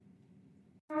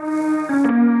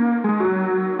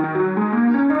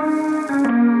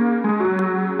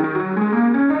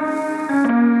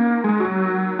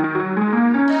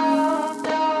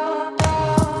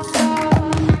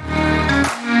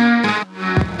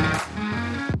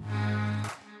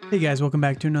Hey guys, welcome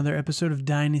back to another episode of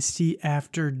Dynasty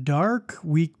After Dark.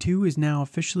 Week 2 is now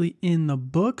officially in the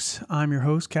books. I'm your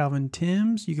host, Calvin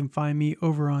Timms. You can find me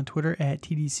over on Twitter at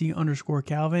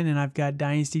TDC_Calvin, and I've got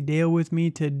Dynasty Dale with me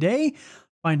today.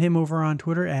 Find him over on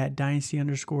Twitter at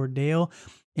Dynasty_Dale.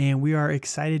 And we are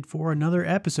excited for another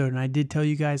episode. And I did tell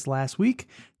you guys last week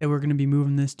that we're going to be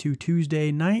moving this to Tuesday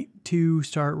night to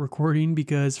start recording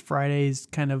because Friday is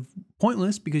kind of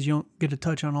pointless because you don't get to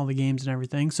touch on all the games and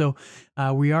everything. So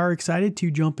we are excited to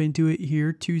jump into it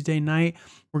here Tuesday night.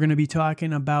 We're going to be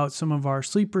talking about some of our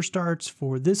sleeper starts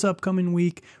for this upcoming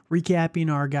week,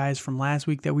 recapping our guys from last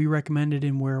week that we recommended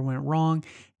and where it went wrong,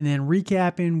 and then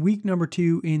recapping week number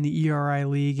 2 in the ERI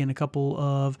League and a couple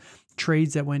of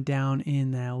trades that went down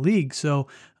in that league. So,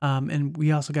 and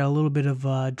we also got a little bit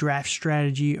of draft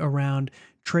strategy around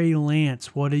Trey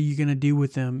Lance. What are you going to do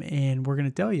with him? And we're going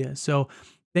to tell you. So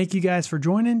thank you guys for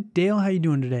joining. Dale, how you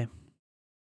doing today?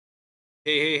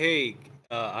 Hey.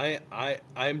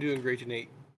 I'm doing great tonight.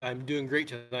 I'm doing great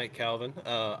tonight, Calvin.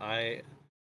 I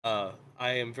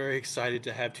am very excited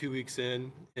to have 2 weeks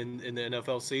in the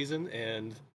NFL season,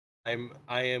 and I'm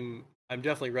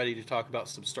definitely ready to talk about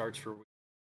some starts for week.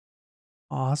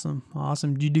 Awesome.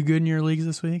 Did you do good in your leagues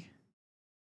this week?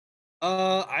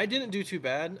 I didn't do too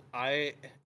bad. I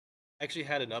actually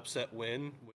had an upset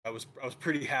win, which I was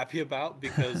pretty happy about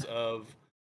because of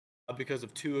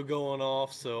Tua going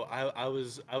off. So I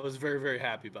was very, very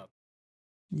happy about it.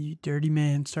 You dirty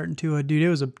man, starting to dude, it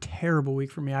was a terrible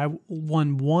week for me. I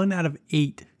won 1 out of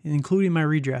 8, including my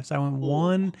redrafts. I went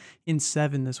 1 in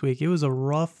 7 this week. It was a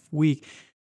rough week.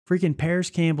 Freaking Paris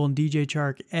Campbell and DJ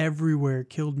Chark everywhere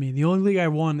killed me. The only league I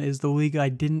won is the league I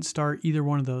didn't start either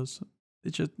one of those.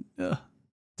 It's just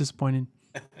disappointing.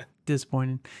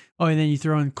 Disappointing. Oh, and then you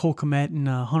throw in Cole Kmet and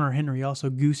Hunter Henry also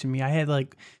goosing me. I had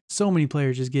like so many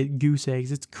players just get goose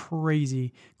eggs. It's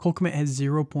crazy. Cole Kmet has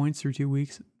 0 points through 2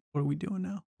 weeks. What are we doing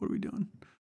now? What are we doing?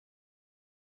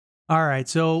 All right,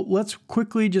 so let's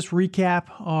quickly just recap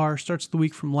our starts of the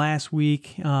week from last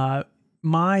week.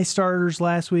 My starters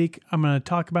last week, I'm going to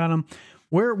talk about them,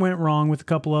 where it went wrong with a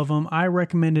couple of them. I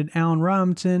recommended Allen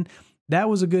Robinson. That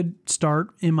was a good start,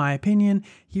 in my opinion.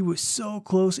 He was so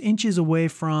close, inches away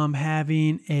from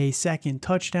having a second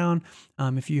touchdown.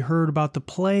 If you heard about the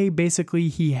play, basically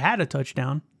he had a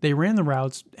touchdown. They ran the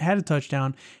routes, had a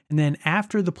touchdown, and then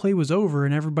after the play was over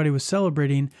and everybody was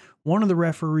celebrating, one of the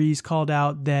referees called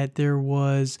out that there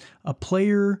was a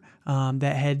player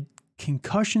that had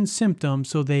concussion symptoms,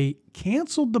 so they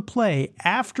canceled the play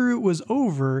after it was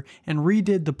over and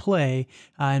redid the play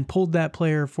and pulled that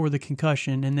player for the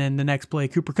concussion. And then the next play,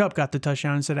 Cooper Kupp got the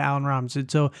touchdown instead of Allen Robinson.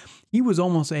 So he was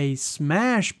almost a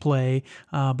smash play,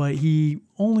 but he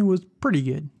only was pretty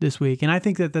good this week. And I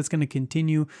think that that's going to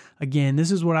continue. Again, this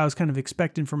is what I was kind of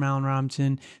expecting from Allen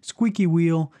Robinson. Squeaky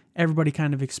wheel. Everybody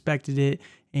kind of expected it.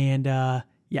 And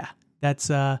yeah,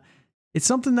 that's it's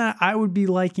something that I would be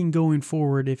liking going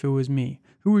forward if it was me.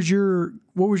 What was your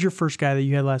first guy that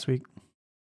you had last week?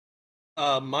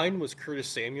 Mine was Curtis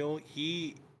Samuel.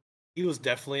 He was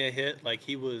definitely a hit. Like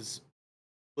he was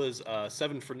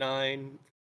 7 for 9,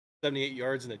 78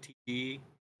 yards in a TD,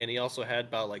 and he also had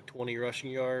about like 20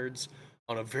 rushing yards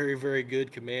on a very, very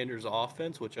good Commanders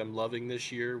offense, which I'm loving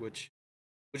this year, which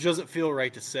doesn't feel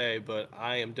right to say, but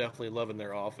I am definitely loving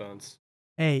their offense.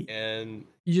 Hey, And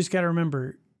you just got to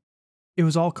remember, it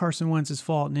was all Carson Wentz's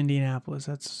fault in Indianapolis.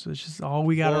 That's just all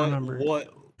we got to remember.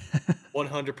 What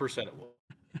 100% it was.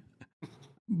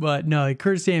 But no,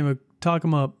 Curtis Samuel, talk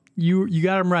him up. You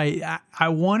got him right. I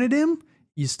wanted him.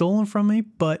 You stole him from me,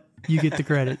 but you get the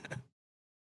credit.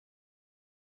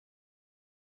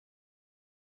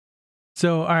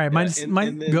 So, all right, go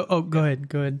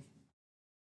ahead.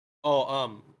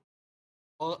 Oh,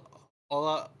 all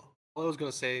I was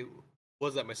gonna say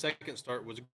was that my second start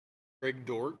was Greg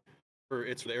Dort for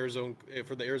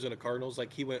the Arizona Cardinals.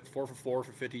 Like he went 4 for 4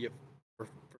 for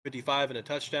 55 and a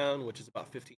touchdown, which is about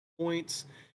 15 points.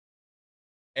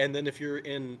 And then if you're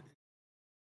in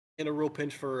a real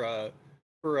pinch for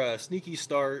a sneaky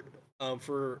start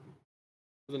for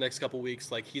the next couple weeks,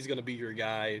 like he's gonna be your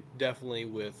guy, definitely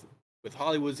with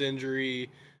Hollywood's injury,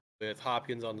 with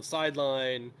Hopkins on the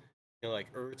sideline.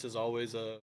 Like Ertz is always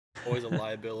a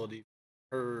liability.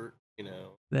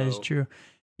 That is true.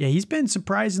 Yeah, he's been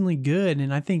surprisingly good,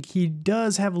 and I think he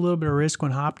does have a little bit of risk when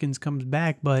Hopkins comes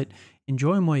back, but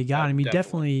enjoy him while you got him. He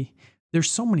definitely there's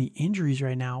so many injuries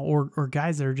right now, or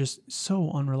guys that are just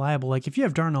so unreliable. Like if you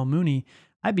have Darnell Mooney,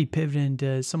 I'd be pivoting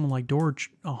to someone like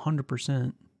Dortch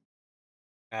 100%.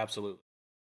 Absolutely.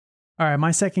 All right,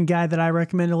 my second guy that I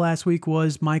recommended last week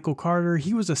was Michael Carter.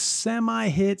 He was a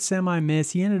semi-hit, semi-miss.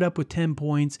 He ended up with 10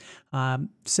 points,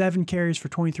 7 carries for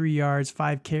 23 yards,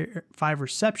 5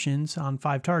 receptions on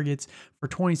 5 targets for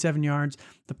 27 yards.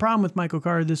 The problem with Michael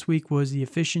Carter this week was the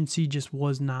efficiency just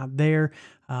was not there.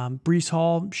 Breece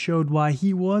Hall showed why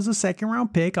he was a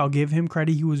second-round pick. I'll give him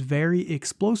credit. He was very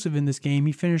explosive in this game.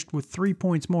 He finished with 3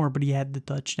 points more, but he had the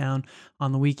touchdown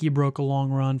on the week. He broke a long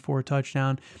run for a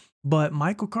touchdown. But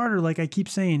Michael Carter, like I keep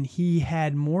saying, he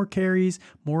had more carries,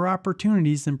 more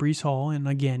opportunities than Breece Hall. And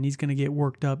again, he's going to get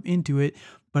worked up into it.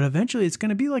 But eventually it's going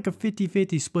to be like a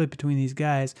 50-50 split between these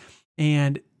guys.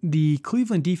 And the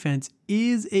Cleveland defense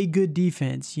is a good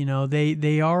defense. You know,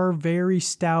 they are very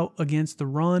stout against the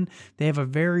run. They have a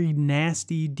very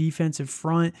nasty defensive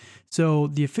front. So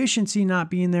the efficiency not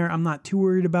being there, I'm not too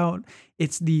worried about.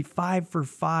 It's the 5 for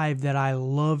 5 that I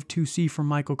love to see from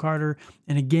Michael Carter.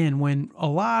 And again, when a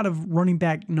lot of running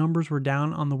back numbers were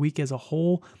down on the week as a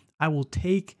whole, I will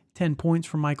take 10 points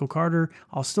from Michael Carter.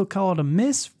 I'll still call it a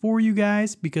miss for you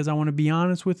guys because I want to be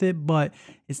honest with it, but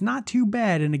it's not too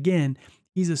bad. And again,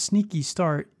 he's a sneaky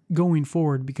start going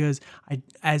forward because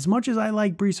as much as I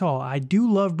like Breece Hall, I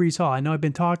do love Breece Hall. I know I've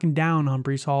been talking down on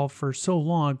Breece Hall for so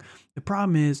long. The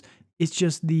problem is it's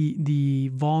just the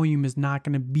volume is not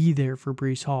going to be there for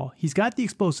Breece Hall. He's got the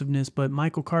explosiveness, but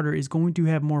Michael Carter is going to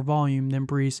have more volume than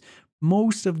Breece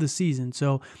most of the season.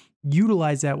 So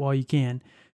utilize that while you can.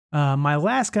 My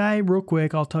last guy, real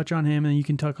quick, I'll touch on him and you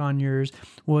can touch on yours,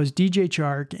 was DJ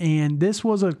Chark. And this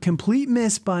was a complete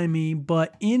miss by me,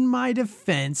 but in my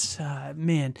defense,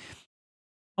 Amon-Ra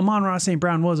St.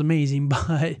 Brown was amazing,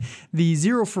 but the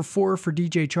 0 for 4 for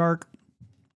DJ Chark,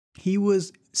 he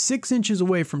was 6 inches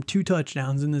away from 2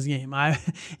 touchdowns in this game.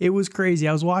 It was crazy.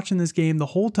 I was watching this game the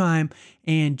whole time,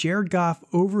 and Jared Goff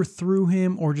overthrew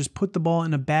him or just put the ball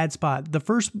in a bad spot. The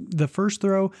first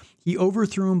throw, he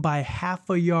overthrew him by half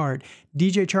a yard.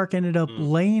 DJ Chark ended up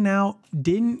laying out,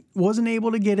 wasn't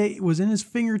able to get it. It was in his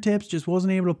fingertips, just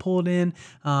wasn't able to pull it in.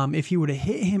 If he would have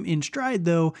hit him in stride,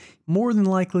 though, more than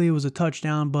likely it was a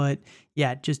touchdown, but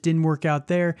yeah, it just didn't work out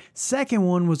there. Second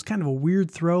one was kind of a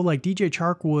weird throw. Like DJ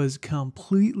Chark was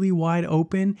completely wide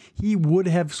open. He would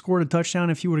have scored a touchdown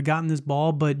if he would have gotten this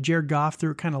ball, but Jared Goff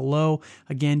threw it kind of low.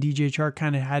 Again, DJ Chark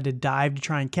kind of had to dive to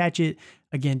try and catch it.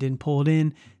 Again, didn't pull it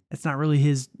in. That's not really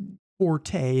his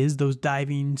forte, is those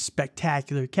diving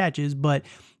spectacular catches, but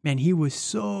man, he was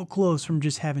so close from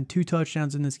just having 2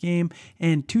 touchdowns in this game,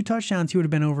 and 2 touchdowns, he would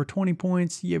have been over 20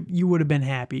 points. You would have been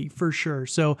happy for sure.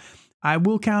 So I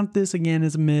will count this again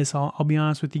as a miss. I'll be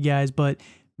honest with you guys, but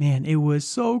man, it was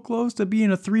so close to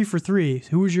being a 3 for 3.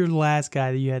 Who was your last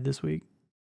guy that you had this week?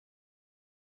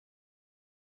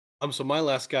 So my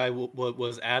last guy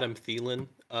was Adam Thielen.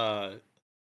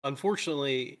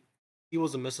 Unfortunately, he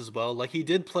was a miss as well. Like, he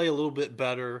did play a little bit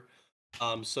better,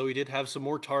 so he did have some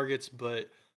more targets, but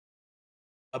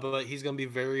he's gonna be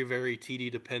very, very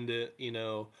TD dependent. You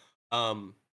know, I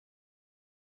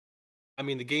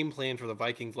mean, the game plan for the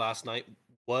Vikings last night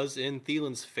was in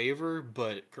Thielen's favor,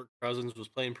 but Kirk Cousins was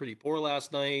playing pretty poor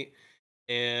last night,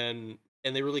 and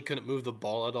they really couldn't move the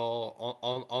ball at all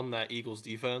on that Eagles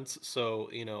defense. So,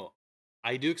 you know,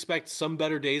 I do expect some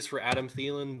better days for Adam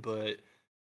Thielen, but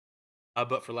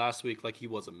for last week, like, he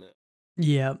was a miss.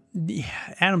 Yeah,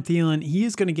 Adam Thielen, he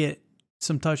is going to get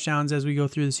some touchdowns as we go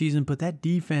through the season, but that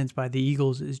defense by the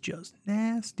Eagles is just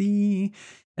nasty.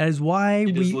 That is why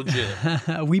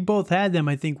we both had them,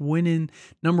 I think, winning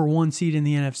number 1 seed in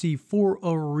the NFC for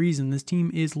a reason. This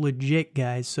team is legit,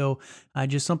 guys. So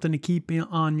just something to keep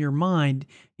on your mind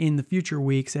in the future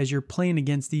weeks as you're playing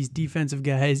against these defensive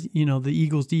guys, you know, the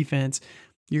Eagles defense.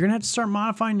 You're going to have to start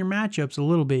modifying your matchups a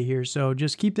little bit here. So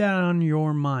just keep that on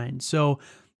your mind. So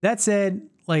that said,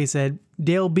 like I said,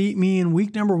 Dale beat me in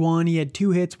week number 1. He had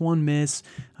 2 hits, 1 miss.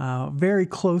 Very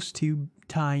close to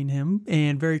tying him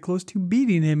and very close to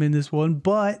beating him in this one,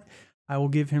 but I will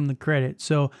give him the credit.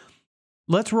 So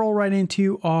let's roll right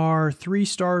into our 3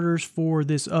 starters for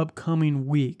this upcoming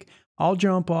week. I'll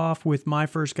jump off with my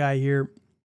first guy here.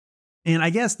 And I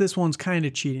guess this one's kind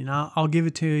of cheating. I'll give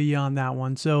it to you on that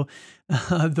one. So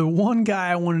the one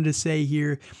guy I wanted to say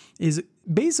here is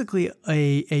basically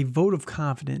a vote of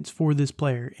confidence for this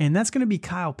player. And that's going to be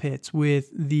Kyle Pitts with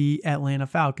the Atlanta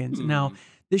Falcons. Now,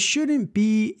 this shouldn't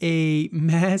be a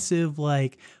massive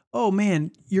like, oh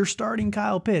man, you're starting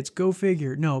Kyle Pitts, go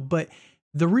figure. No, but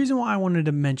the reason why I wanted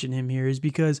to mention him here is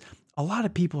because a lot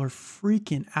of people are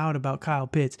freaking out about Kyle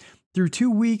Pitts. Through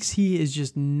 2 weeks, he is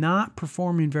just not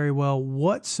performing very well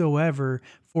whatsoever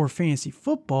for fantasy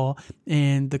football,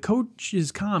 and the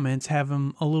coach's comments have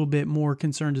him a little bit more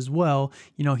concerned as well.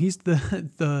 You know, he's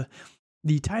the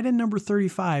the tight end number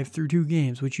 35 through 2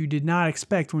 games, which you did not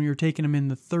expect when you're taking him in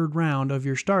the third round of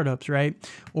your startups, right?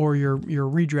 Or your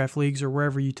redraft leagues or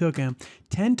wherever you took him.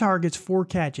 10 targets, 4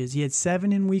 catches. He had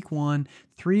 7 in week 1,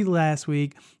 3 last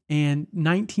week, and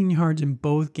 19 yards in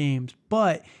both games.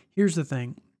 But here's the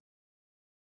thing.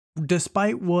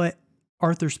 Despite what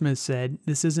Arthur Smith said,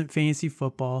 this isn't fantasy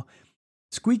football.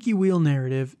 Squeaky wheel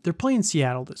narrative. They're playing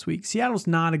Seattle this week. Seattle's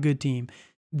not a good team.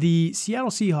 The Seattle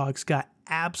Seahawks got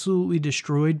absolutely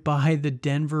destroyed by the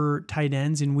Denver tight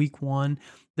ends in week 1.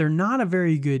 They're not a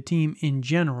very good team in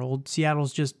general.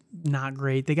 Seattle's just not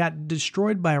great. They got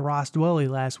destroyed by Ross Dwelley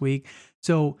last week.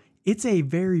 So it's a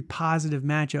very positive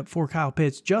matchup for Kyle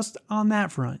Pitts just on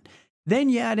that front. Then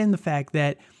you add in the fact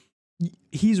that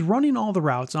he's running all the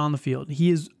routes on the field. He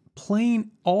is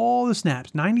playing all the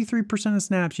snaps, 93% of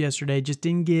snaps yesterday, just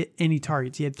didn't get any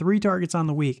targets. He had 3 targets on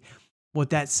the week. What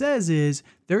that says is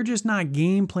they're just not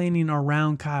game planning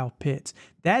around Kyle Pitts.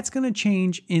 That's going to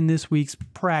change in this week's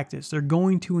practice. They're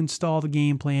going to install the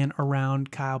game plan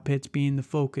around Kyle Pitts being the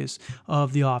focus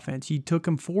of the offense. He took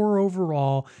him 4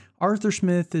 overall. Arthur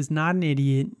Smith is not an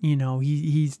idiot. You know,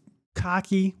 he's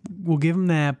cocky. We'll give him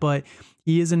that, but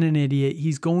he isn't an idiot.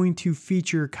 He's going to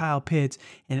feature Kyle Pitts.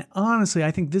 And honestly,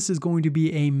 I think this is going to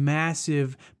be a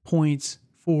massive points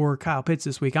for Kyle Pitts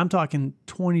this week. I'm talking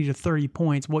 20 to 30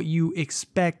 points, what you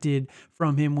expected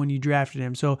from him when you drafted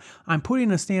him. So I'm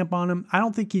putting a stamp on him. I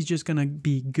don't think he's just going to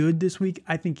be good this week.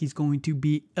 I think he's going to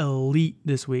be elite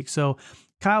this week. So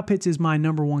Kyle Pitts is my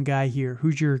number 1 guy here.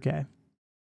 Who's your guy?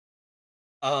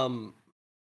 So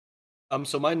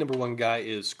my number 1 guy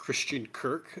is Christian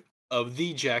Kirk of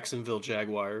the Jacksonville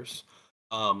Jaguars.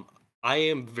 I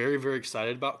am very, very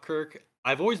excited about Kirk.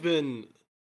 I've always been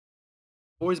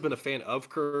a fan of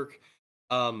Kirk,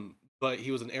 but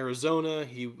he was in Arizona.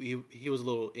 He was a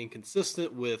little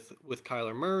inconsistent with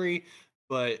Kyler Murray,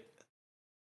 but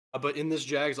in this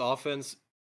Jags offense,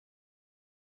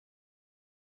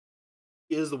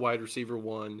 he is the wide receiver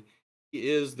 1. He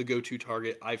is the go-to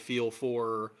target, I feel,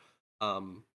 for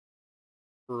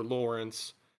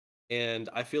Lawrence, and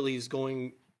I feel he's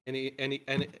going and he's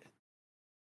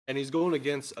going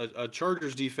against a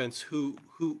Chargers defense who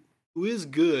is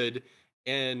good,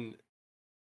 and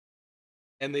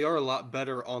they are a lot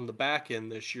better on the back end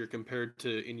this year compared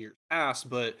to in years past.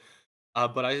 But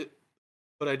I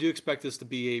do expect this to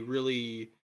be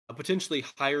a potentially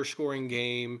higher scoring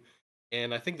game,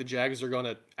 and I think the Jags are going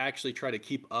to actually try to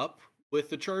keep up with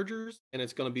the Chargers, and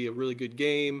it's going to be a really good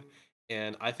game.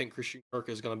 And I think Christian Kirk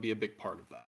is going to be a big part of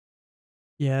that.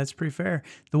 Yeah, that's pretty fair.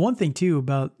 The one thing too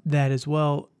about that as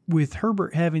well, with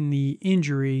Herbert having the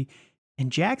injury,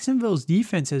 and Jacksonville's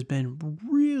defense has been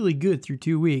really good through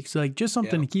 2 weeks. Like, just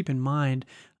something Yeah. to keep in mind.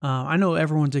 I know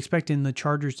everyone's expecting the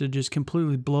Chargers to just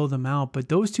completely blow them out, but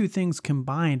those 2 things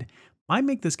combined might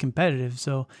make this competitive.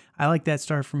 So I like that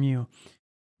start from you.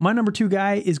 My number 2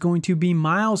 guy is going to be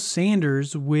Miles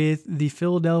Sanders with the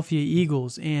Philadelphia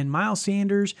Eagles. And Miles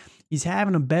Sanders, he's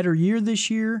having a better year this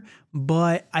year,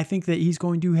 but I think that he's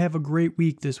going to have a great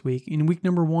week this week. In week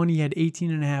number 1, he had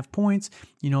 18.5 points,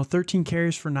 13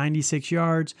 carries for 96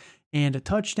 yards and a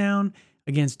touchdown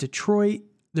against Detroit.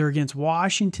 They're against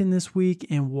Washington this week,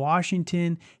 and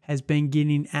Washington has been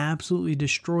getting absolutely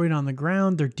destroyed on the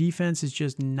ground. Their defense is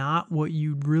just not what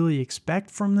you'd really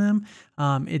expect from them.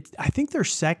 I think their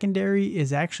secondary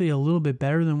is actually a little bit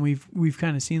better than we've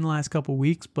kind of seen the last couple of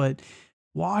weeks, but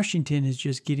Washington is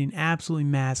just getting absolutely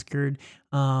massacred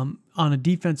on a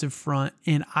defensive front.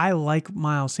 And I like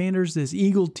Miles Sanders. This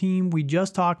Eagle team we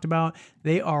just talked about,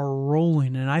 they are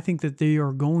rolling. And I think that they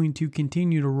are going to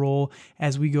continue to roll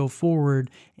as we go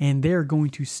forward. And they're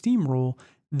going to steamroll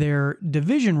their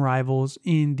division rivals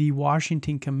in the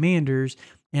Washington Commanders.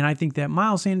 And I think that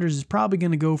Miles Sanders is probably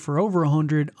going to go for over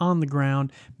 100 on the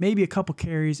ground, maybe a couple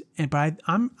carries, but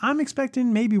I'm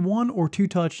expecting maybe 1 or 2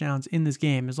 touchdowns in this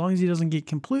game, as long as he doesn't get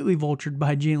completely vultured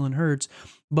by Jalen Hurts.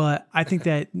 But I think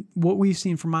that what we've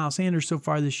seen from Miles Sanders so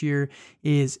far this year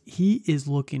is he is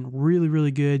looking really,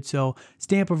 really good. So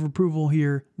stamp of approval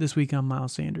here this week on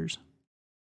Miles Sanders.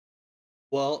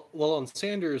 Well, on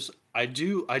Sanders, I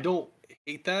don't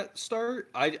hate that start.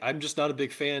 I'm just not a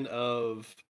big fan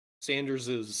of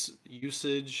Sanders's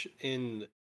usage in.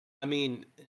 I mean,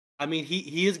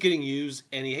 he is getting used,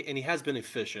 and he has been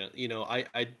efficient.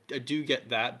 I do get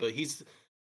that, but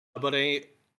but I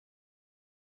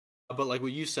but like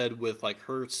what you said with like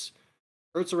Hurts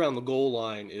around the goal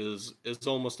line is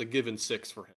almost a given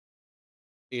 6 for him.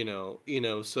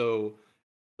 So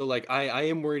like I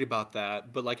am worried about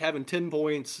that, but like having 10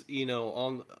 points,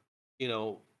 on you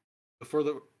know for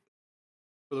the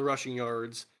rushing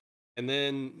yards, and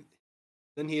then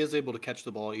he is able to catch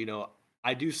the ball.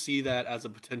 I do see that as a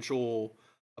potential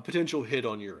hit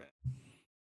on your end.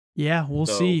 Yeah, we'll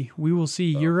So, see. We will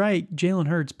see. so You're right, Jalen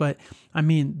Hurts. But I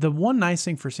mean, the one nice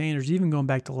thing for Sanders, even going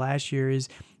back to last year, is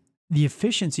the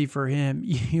efficiency for him.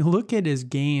 You look at his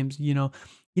games,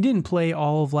 he didn't play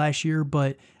all of last year,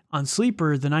 but on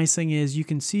Sleeper, the nice thing is you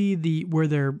can see where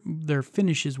their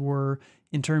finishes were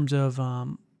in terms of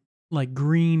like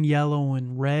green, yellow,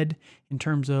 and red in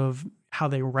terms of how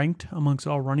they ranked amongst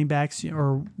all running backs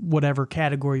or whatever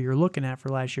category you're looking at for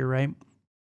last year, right?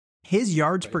 His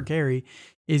yards right. per carry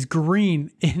is green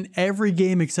in every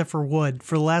game except for Wood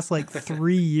for the last like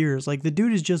 3 years. Like the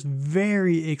dude is just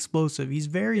very explosive. He's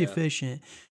very Yeah. efficient.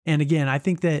 And again, I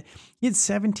think that he had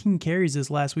 17 carries this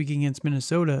last week against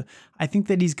Minnesota. I think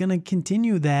that he's going to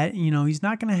continue that. He's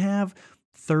not going to have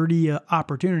 30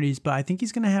 opportunities, but I think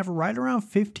he's going to have right around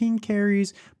 15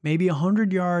 carries, maybe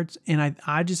 100 yards. And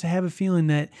I just have a feeling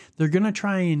that they're going to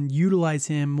try and utilize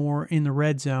him more in the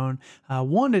red zone.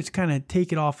 One, to kind of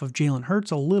take it off of Jalen Hurts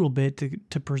a little bit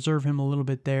to preserve him a little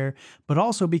bit there, but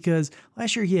also because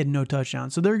last year he had no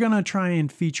touchdowns. So they're going to try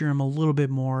and feature him a little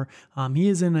bit more. He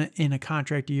is in a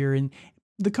contract year, and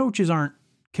the coaches aren't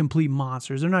complete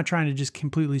monsters. They're not trying to just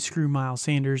completely screw Miles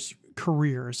Sanders'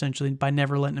 career essentially by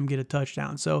never letting him get a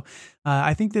touchdown. So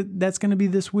I think that's going to be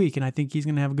this week, and I think he's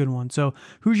going to have a good one. So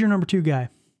who's your number 2 guy?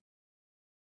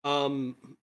 Um,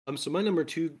 so my number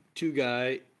two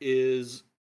guy is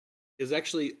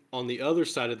actually on the other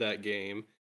side of that game.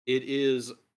 It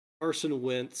is Carson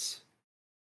Wentz.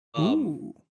 Um,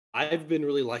 Ooh. I've been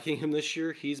really liking him this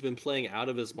year. He's been playing out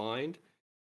of his mind.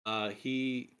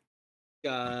 He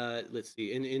got, let's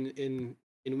see, in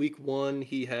week one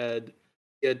he had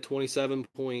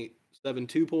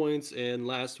 27.72 points, and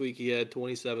last week he had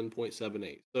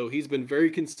 27.78. So he's been very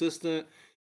consistent.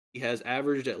 He has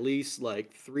averaged at least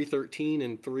like 313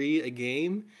 and 3 a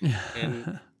game,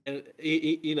 and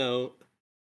you know,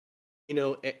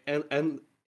 and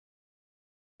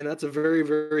that's a very,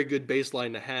 very good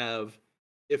baseline to have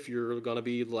if you're going to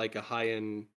be like a high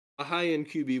end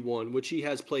QB1, which he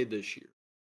has played this year.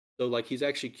 So like he's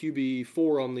actually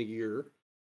QB4 on the year.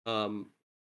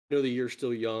 The year's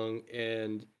still young,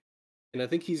 and I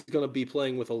think he's going to be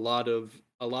playing with a lot of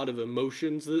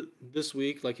emotions this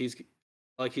week. Like he's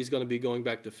going to be going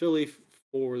back to Philly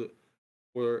for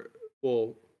for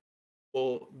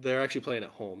well they're actually playing at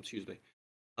home. Excuse me.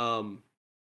 Um,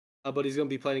 but he's going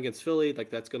to be playing against Philly.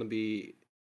 Like that's going to be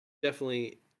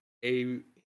definitely a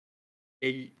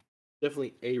a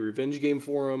definitely a revenge game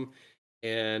for him,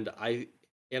 and I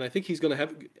think he's going to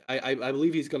have. I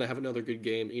believe he's going to have another good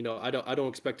game. I don't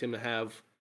expect him to have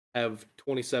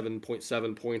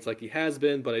 27.7 points like he has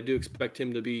been, but I do expect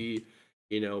him to be,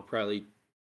 probably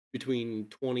between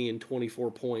 20 and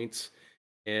 24 points,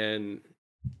 and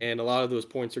a lot of those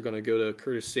points are going to go to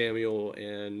Curtis Samuel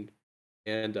and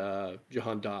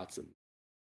Jahan Dotson.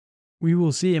 We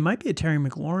will see. It might be a Terry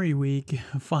McLaurin week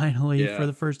finally for Yeah.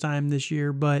 the first time this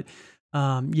year, but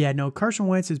yeah, no, Carson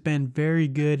Wentz has been very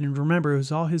good, and remember, it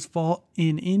was all his fault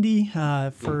in Indy Hmm.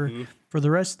 for the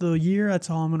rest of the year. That's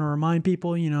all I'm going to remind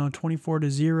people.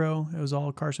 24-0, it was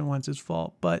all Carson Wentz's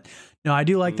fault. But no, I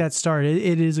do like Hmm. that start.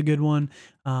 It is a good one.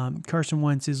 Carson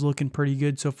Wentz is looking pretty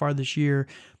good so far this year.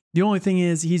 The only thing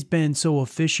is he's been so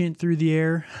efficient through the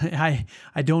air. I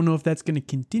don't know if that's going to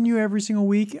continue every single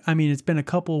week. I mean, it's been a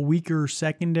couple weaker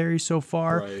secondaries so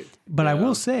far, Right. but I will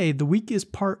Yeah. say the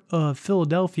weakest part of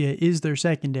Philadelphia is their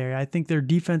secondary. I think their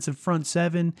defensive front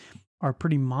seven are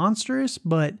pretty monstrous,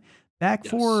 but back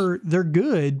Yes. four, they're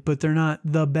good, but they're not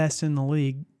the best in the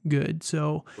league good.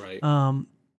 So, Right.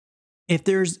 if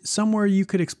there's somewhere you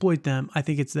could exploit them, I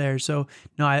think it's there. So,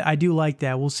 no, I do like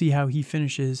that. We'll see how he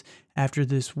finishes after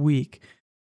this week.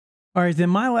 All right, then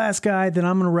my last guy that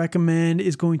I'm going to recommend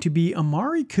is going to be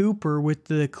Amari Cooper with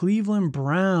the Cleveland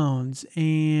Browns.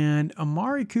 And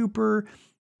Amari Cooper,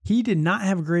 he did not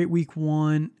have a great week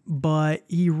one, but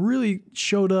he really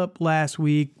showed up last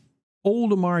week.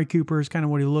 Old Amari Cooper is kind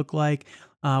of what he looked like.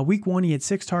 Week one, he had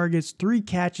 6 targets, 3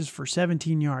 catches for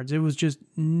 17 yards. It was just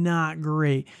not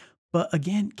great. But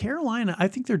again, Carolina, I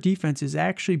think their defense is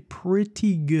actually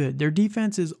pretty good. Their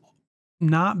defense is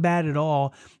not bad at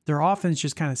all. Their offense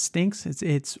just kind of stinks.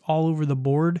 It's all over the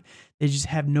board. They just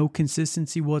have no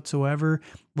consistency whatsoever.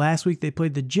 Last week they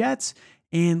played the Jets,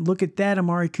 and look at that.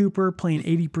 Amari Cooper playing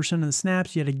 80% of the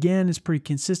snaps yet again is pretty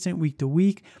consistent week to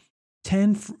week.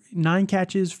 9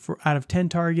 catches out of 10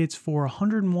 targets for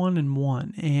 101 and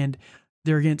 1. And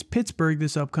they're against Pittsburgh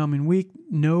this upcoming week.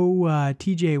 No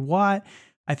TJ Watt.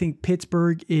 I think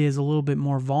Pittsburgh is a little bit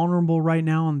more vulnerable right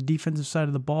now on the defensive side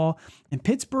of the ball. And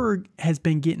Pittsburgh has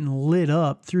been getting lit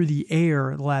up through the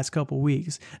air the last couple of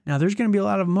weeks. Now, there's going to be a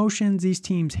lot of emotions. These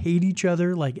teams hate each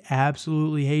other, like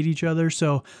absolutely hate each other.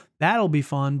 So that'll be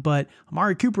fun. But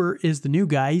Amari Cooper is the new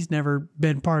guy. He's never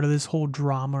been part of this whole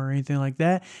drama or anything like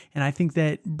that. And I think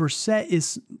that Brissett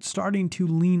is starting to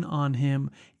lean on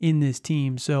him in this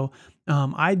team. So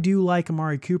I do like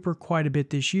Amari Cooper quite a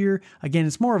bit this year. Again,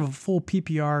 it's more of a full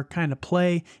PPR kind of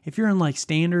play. If you're in like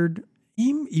standard,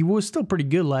 he was still pretty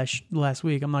good last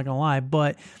week, I'm not going to lie.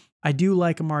 But I do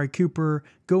like Amari Cooper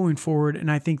going forward,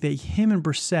 and I think that him and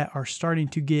Brissett are starting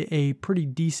to get a pretty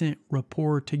decent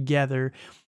rapport together.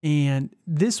 And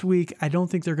this week, I don't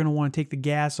think they're going to want to take the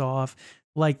gas off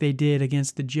like they did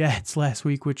against the Jets last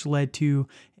week, which led to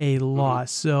a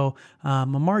loss. So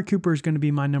Amari Cooper is going to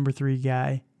be my number 3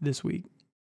 guy this week.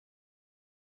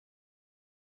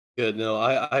 Good. No,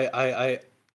 I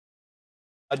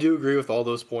do agree with all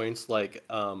those points. Like,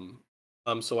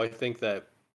 so I think that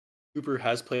Cooper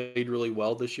has played really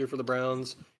well this year for the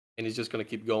Browns, and he's just going to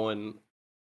keep going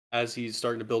as he's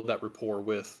starting to build that rapport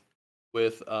with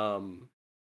Brissett.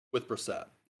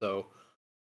 So,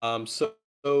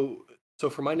 so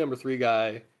for my number 3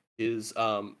 guy is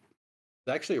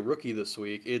actually a rookie this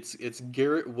week. It's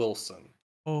Garrett Wilson.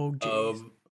 Oh, geez.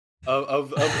 Of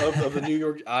the New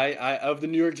York of the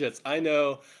New York Jets. I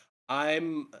know I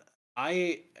am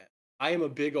a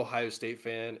big Ohio State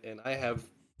fan, and I have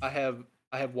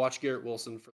watched Garrett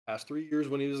Wilson for the past 3 years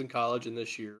when he was in college and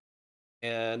this year,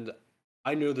 and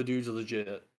I know the dude's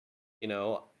legit. You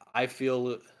know, I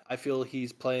feel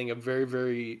he's playing a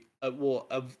very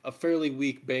a fairly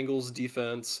weak Bengals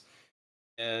defense.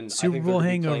 And Super Bowl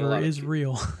hangover is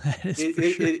real. That is for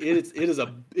sure.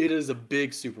 It is a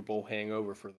big Super Bowl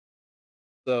hangover for them.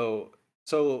 So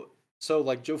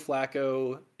like Joe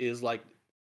Flacco is like,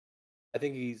 I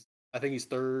think he's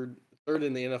third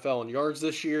in the NFL in yards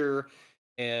this year,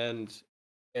 and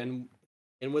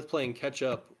with playing catch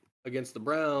up against the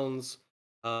Browns,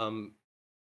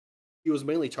 he was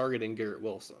mainly targeting Garrett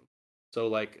Wilson. So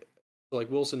like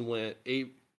Wilson went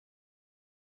 8.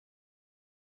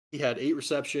 He had 8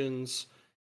 receptions.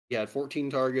 He had 14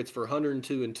 targets for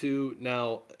 102 and 2.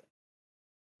 Now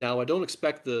I don't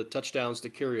expect the touchdowns to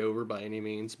carry over by any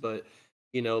means, but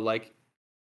you know, like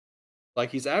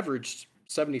he's averaged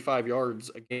 75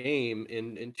 yards a game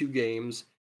in 2 games,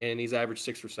 and he's averaged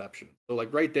 6 receptions. So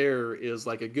like right there is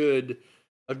like a good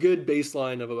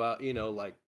baseline of about, you know,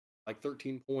 like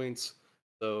 13 points.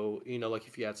 So, you know, like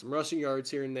if you had some rushing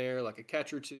yards here and there, like a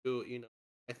catch or two, you know,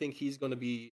 I think he's going to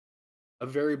be a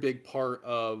very big part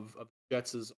of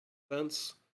Jets'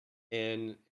 offense,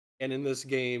 and in this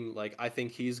game, like I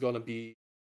think he's gonna be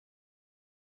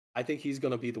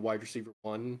the wide receiver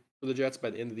 1 for the Jets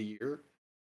by the end of the year.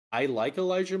 I like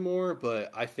Elijah Moore, but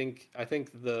I believe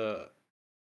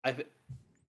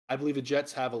the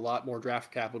Jets have a lot more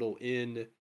draft capital in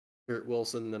Garrett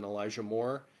Wilson than Elijah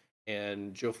Moore,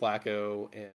 and Joe Flacco,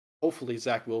 and hopefully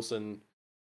Zach Wilson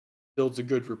builds a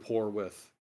good rapport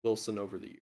with Wilson over the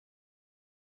years.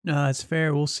 No, that's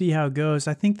fair. We'll see how it goes.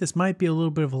 I think this might be a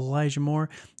little bit of Elijah Moore.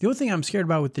 The only thing I'm scared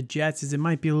about with the Jets is it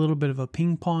might be a little bit of a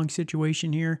ping pong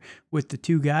situation here with the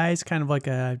 2 guys, kind of like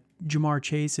a Jamar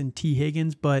Chase and T.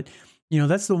 Higgins. But, you know,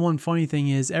 that's the one funny thing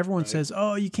is everyone says,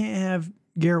 oh, you can't have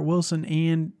Garrett Wilson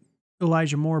and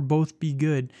Elijah Moore both be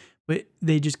good. But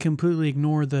they just completely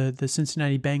ignore the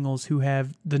Cincinnati Bengals, who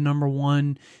have the number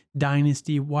 1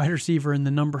 dynasty wide receiver and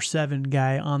the number 7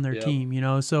 guy on their team, you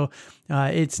know? So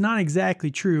it's not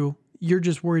exactly true. You're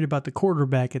just worried about the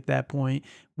quarterback at that point,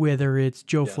 whether it's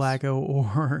Joe Flacco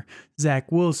or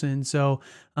Zach Wilson. So,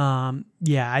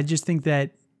 I just think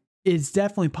that it's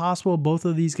definitely possible both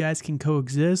of these guys can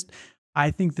coexist. I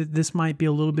think that this might be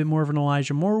a little bit more of an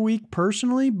Elijah Moore week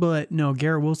personally, but no,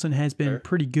 Garrett Wilson has been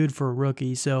pretty good for a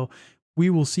rookie. So we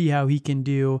will see how he can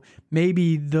do.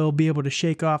 Maybe they'll be able to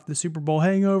shake off the Super Bowl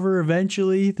hangover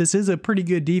eventually. This is a pretty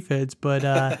good defense, but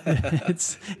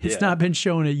it's not been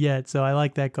showing it yet. So I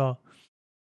like that call.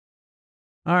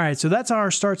 All right, so that's our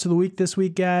starts of the week this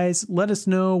week, guys. Let us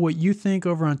know what you think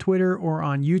over on Twitter or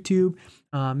on YouTube.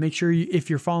 Make sure if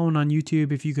you're following on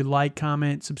YouTube, if you could like,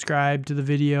 comment, subscribe to the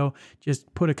video,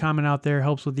 just put a comment out there.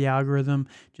 Helps with the algorithm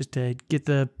just to get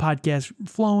the podcast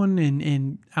flowing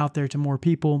and out there to more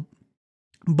people.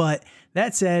 But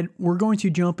that said, we're going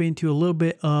to jump into a little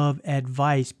bit of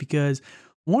advice, because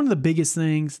one of the biggest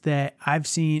things that I've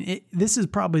seen, this is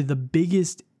probably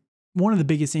one of the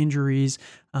biggest injuries,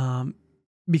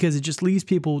 because it just leaves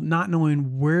people not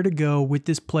knowing where to go with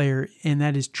this player, and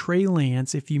that is Trey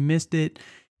Lance. If you missed it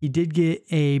He did get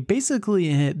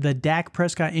basically the Dak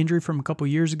Prescott injury from a couple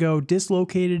years ago,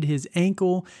 dislocated his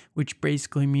ankle, which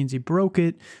basically means he broke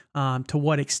it. To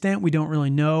what extent, we don't really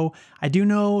know. I do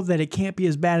know that it can't be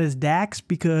as bad as Dak's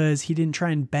because he didn't try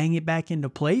and bang it back into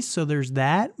place. So there's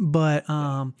that. But,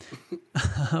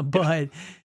 but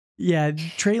yeah,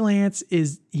 Trey Lance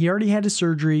he already had his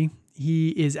surgery. He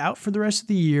is out for the rest of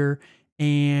the year.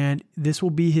 And this will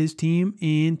be his team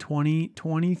in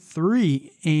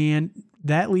 2023. And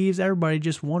that leaves everybody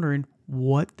just wondering,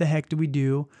 what the heck do we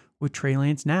do with Trey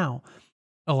Lance now?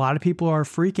 A lot of people are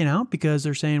freaking out because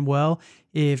they're saying, well,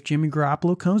 if Jimmy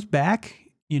Garoppolo comes back,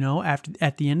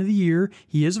 at the end of the year,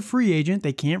 he is a free agent.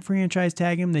 They can't franchise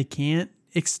tag him. They can't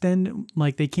extend,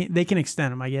 they can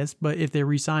extend him, I guess, but if they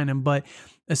re-sign him, but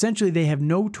essentially they have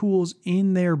no tools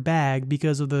in their bag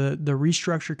because of the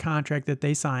restructured contract that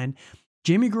they signed.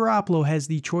 Jimmy Garoppolo has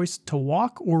the choice to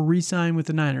walk or re-sign with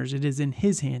the Niners. It is in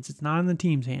his hands. It's not in the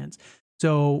team's hands.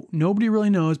 So nobody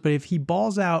really knows, but if he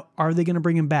balls out, are they going to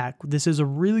bring him back? This is a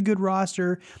really good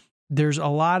roster. There's a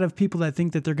lot of people that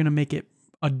think that they're going to make it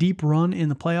a deep run in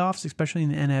the playoffs, especially in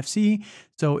the NFC.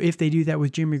 So if they do that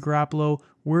with Jimmy Garoppolo,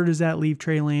 where does that leave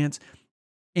Trey Lance?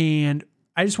 And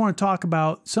I just want to talk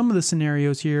about some of the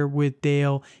scenarios here with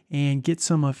Dale and get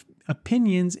some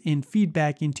opinions and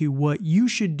feedback into what you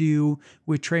should do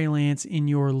with Trey Lance in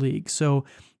your league. So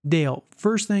Dale,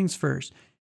 first things first,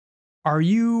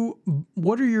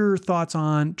 what are your thoughts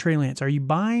on Trey Lance? Are you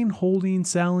buying, holding,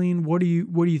 selling? What are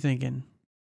you thinking?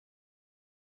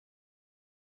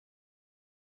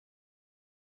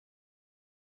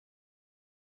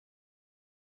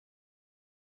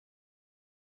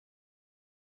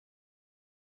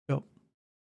 Go.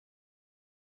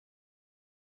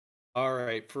 All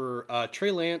right, for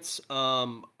Trey Lance,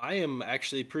 I am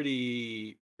actually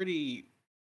pretty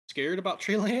scared about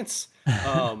Trey Lance.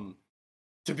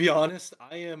 To be honest,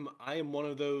 I am one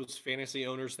of those fantasy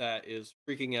owners that is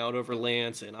freaking out over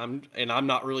Lance, and I'm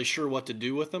not really sure what to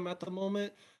do with him at the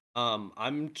moment.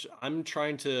 I'm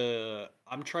trying to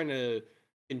I'm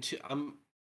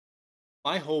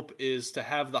my hope is to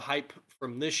have the hype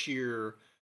from this year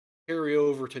carry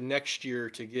over to next year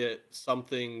to get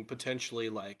something potentially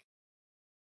like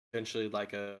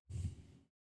a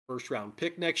first round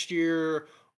pick next year,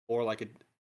 or like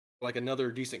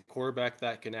another decent quarterback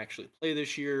that can actually play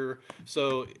this year.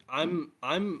 So I'm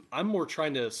more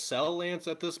trying to sell Lance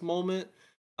at this moment.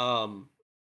 Um,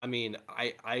 I mean,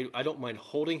 I don't mind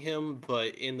holding him,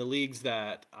 but in the leagues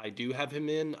that I do have him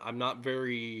in, I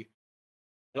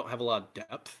don't have a lot of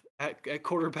depth at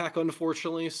quarterback,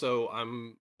 unfortunately. So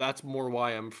that's more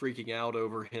why I'm freaking out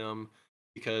over him,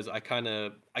 because I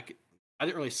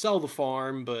didn't really sell the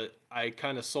farm, but I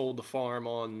kind of sold the farm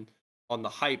on the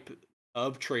hype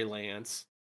of Trey Lance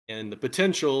and the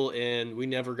potential, and we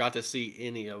never got to see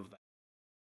any of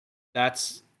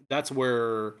that. That's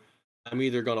where I'm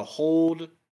either going to hold.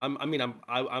 I'm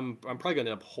probably going to end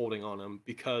up holding on him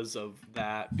because of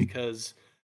that, because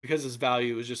his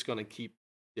value is just going to keep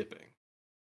dipping.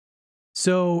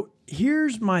 So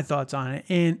here's my thoughts on it.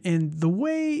 And the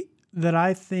way that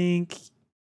I think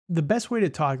the best way to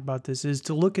talk about this is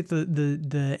to look at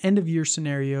the end of year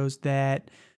scenarios that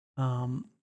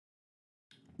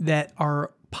that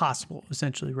are possible,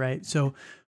 essentially, right? So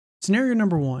scenario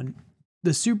number one,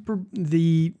 the San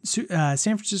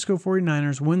Francisco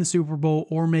 49ers win the Super Bowl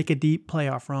or make a deep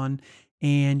playoff run,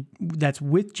 and that's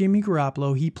with Jimmy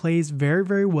Garoppolo. He plays very,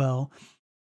 very well.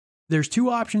 There's two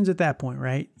options at that point,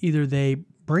 right? Either they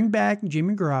bring back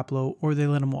Jimmy Garoppolo or they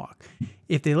let him walk.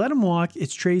 If they let him walk,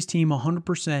 it's Trey's team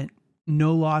 100%,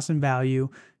 no loss in value.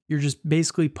 You're just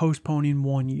basically postponing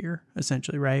 1 year,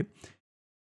 essentially, right?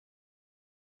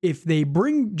 If they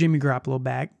bring Jimmy Garoppolo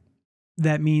back,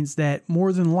 that means that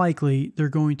more than likely they're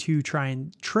going to try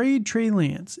and trade Trey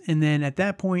Lance. And then at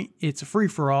that point, it's a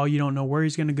free-for-all. You don't know where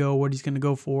he's going to go, what he's going to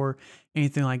go for,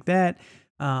 anything like that.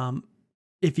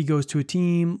 If he goes to a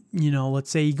team,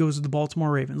 let's say he goes to the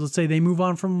Baltimore Ravens. Let's say they move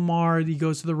on from Lamar, he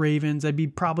goes to the Ravens. That'd be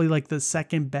probably like the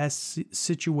second best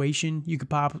situation you could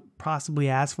possibly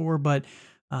ask for. But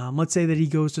let's say that he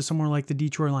goes to somewhere like the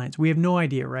Detroit Lions. We have no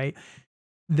idea, right?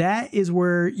 That is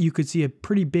where you could see a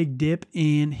pretty big dip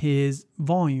in his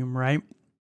volume, right?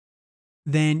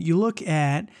 Then you look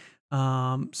at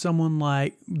someone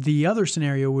like the other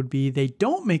scenario would be they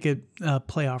don't make a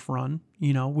playoff run,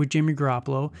 with Jimmy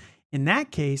Garoppolo. In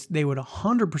that case, they would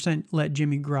 100% let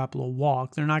Jimmy Garoppolo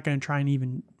walk. They're not going to try and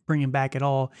even bring him back at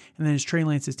all. And then it's Trey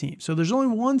Lance's team. So there's only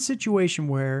one situation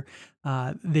where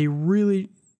they really,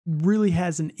 really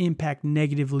has an impact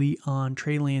negatively on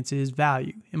Trey Lance's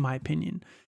value, in my opinion.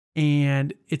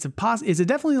 And it's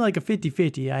definitely like a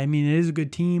 50-50. I mean, it is a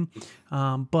good team.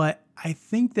 But I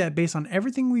think that based on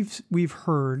everything we've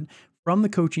heard from the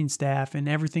coaching staff and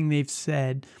everything they've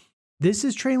said, this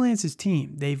is Trey Lance's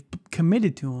team. They've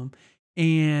committed to him.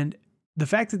 And the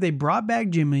fact that they brought back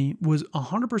Jimmy was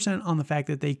 100% on the fact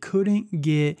that they couldn't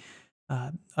get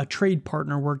a trade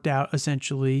partner worked out,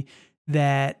 essentially,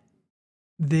 that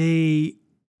they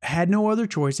had no other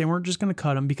choice. They weren't just going to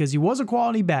cut him because he was a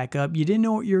quality backup. You didn't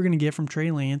know what you were going to get from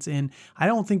Trey Lance. And I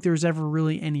don't think there's ever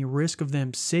really any risk of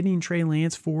them sitting Trey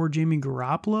Lance for Jimmy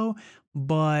Garoppolo.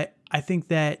 But I think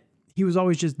that he was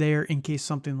always just there in case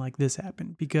something like this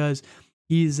happened, because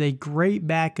he's a great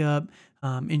backup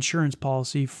insurance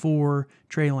policy for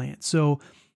Trey Lance. So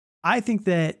I think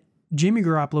that Jimmy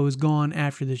Garoppolo is gone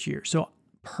after this year. So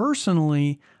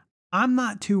personally, I'm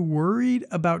not too worried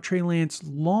about Trey Lance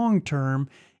long term.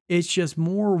 It's just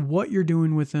more what you're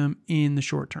doing with him in the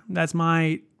short term. That's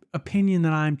my opinion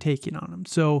that I'm taking on him.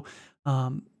 So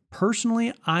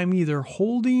personally, I'm either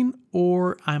holding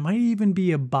or I might even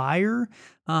be a buyer.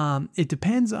 It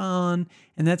depends on,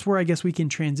 and that's where I guess we can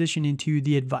transition into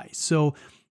the advice. So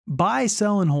buy,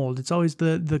 sell, and hold. It's always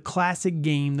the classic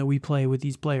game that we play with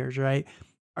these players, right?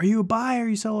 Are you a buy, or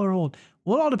you sell or hold?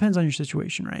 Well, it all depends on your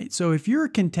situation, right? So if you're a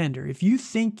contender, if you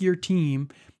think your team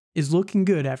is looking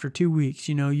good after 2 weeks,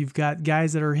 you've got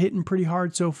guys that are hitting pretty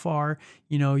hard so far,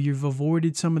 you've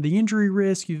avoided some of the injury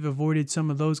risk, you've avoided some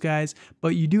of those guys,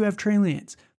 but you do have Trey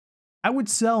Lance. I would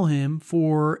sell him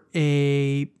for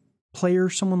a player,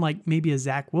 someone like maybe a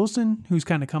Zach Wilson, who's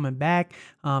kind of coming back,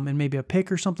 and maybe a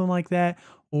pick or something like that,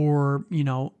 or,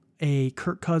 a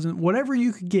Kirk Cousins, whatever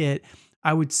you could get.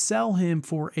 I would sell him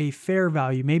for a fair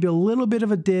value, maybe a little bit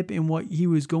of a dip in what he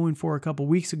was going for a couple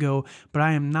weeks ago, but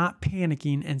I am not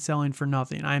panicking and selling for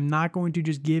nothing. I'm not going to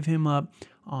just give him up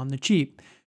on the cheap.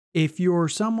 If you're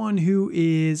someone who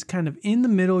is kind of in the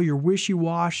middle, you're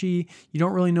wishy-washy, you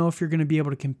don't really know if you're going to be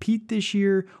able to compete this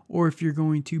year or if you're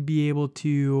going to be able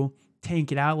to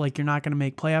tank it out, like you're not going to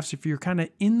make playoffs. If you're kind of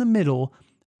in the middle,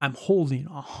 I'm holding.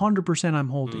 100% I'm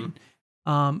holding.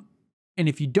 And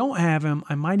if you don't have him,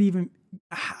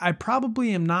 I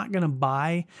probably am not going to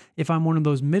buy if I'm one of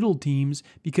those middle teams,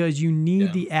 because you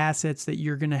need the assets that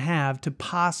you're going to have to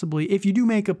possibly, if you do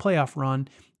make a playoff run,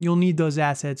 you'll need those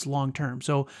assets long term.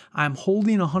 So I'm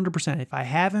holding 100%. If I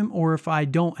have him or if I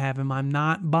don't have him, I'm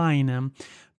not buying him.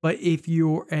 But if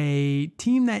you're a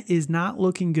team that is not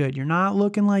looking good, you're not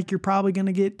looking like you're probably going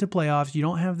to get to playoffs, you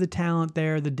don't have the talent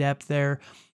there, the depth there,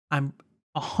 I'm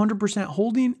 100%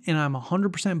 holding and I'm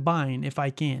 100% buying if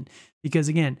I can. Because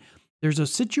again, there's a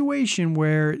situation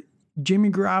where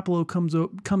Jimmy Garoppolo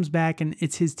comes back and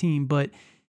it's his team, but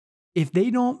if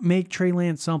they don't make Trey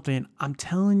Lance something, I'm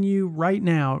telling you right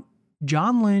now,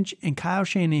 John Lynch and Kyle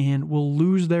Shanahan will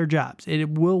lose their jobs. It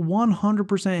will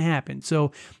 100% happen.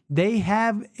 So they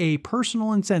have a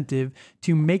personal incentive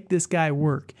to make this guy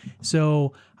work.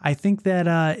 So I think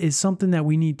that is something that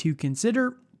we need to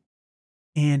consider.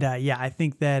 And I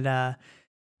think that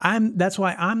that's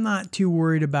why I'm not too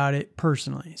worried about it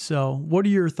personally. So what are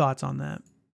your thoughts on that?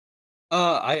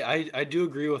 I do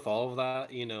agree with all of that.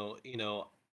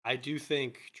 I do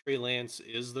think Trey Lance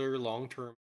is their long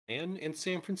term plan in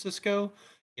San Francisco.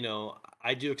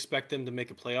 I do expect them to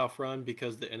make a playoff run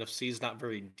because the NFC is not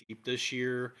very deep this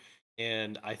year,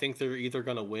 and I think they're either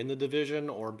going to win the division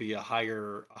or be a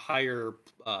higher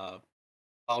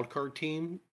wild card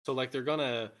team. So they're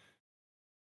gonna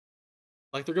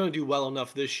do well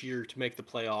enough this year to make the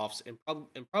playoffs and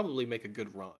probably make a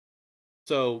good run.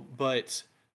 So, but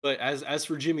as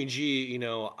for Jimmy G,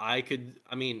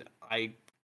 I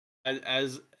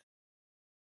as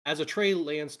as a Trey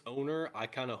Lance owner, I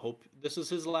kind of hope this is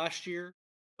his last year.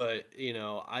 But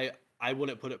I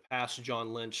wouldn't put it past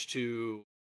John Lynch to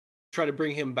try to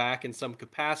bring him back in some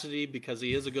capacity because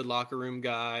he is a good locker room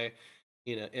guy,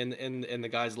 and the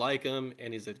guys like him,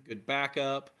 and he's a good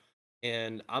backup.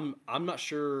 And I'm not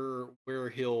sure where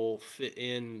he'll fit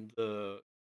in the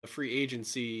free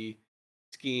agency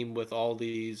scheme with all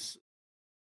these.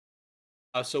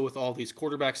 So with all these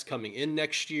quarterbacks coming in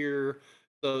next year,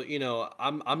 so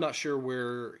I'm not sure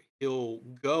where he'll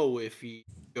go if he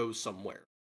goes somewhere,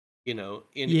 and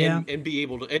Yeah. and be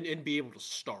able to and be able to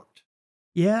start.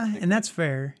 Yeah, and that's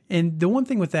fair. And the one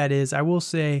thing with that is, I will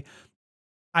say,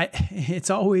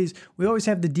 we always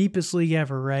have the deepest league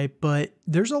ever, right? But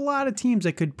there's a lot of teams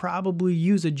that could probably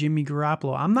use a Jimmy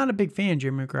Garoppolo. I'm not a big fan of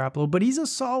Jimmy Garoppolo, but he's a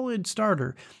solid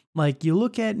starter. Like, you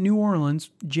look at New Orleans,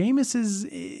 Jameis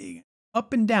is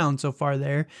up and down so far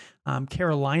there.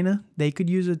 Carolina, they could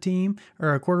use a team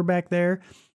or a quarterback there.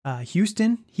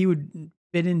 Houston, he would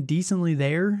fit in decently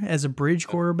there as a bridge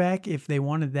quarterback if they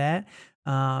wanted that.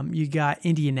 You got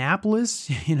Indianapolis,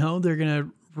 they're going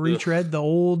to retread the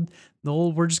old,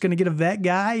 we're just going to get a vet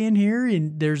guy in here,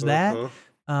 and there's that.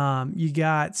 You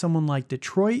got someone like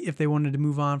Detroit if they wanted to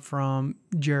move on from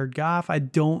Jared Goff. I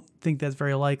don't think that's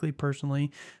very likely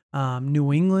personally.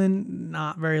 New England,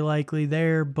 not very likely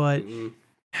there, but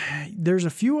there's a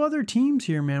few other teams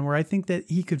here, man, where I think that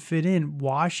he could fit in.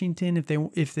 Washington, if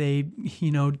they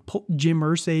pull Jim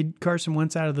Irsay, Carson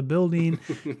Wentz out of the building.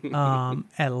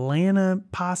 Atlanta,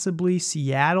 possibly.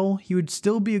 Seattle, he would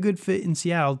still be a good fit in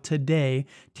Seattle today.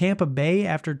 Tampa Bay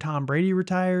after Tom Brady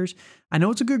retires. I know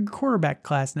it's a good quarterback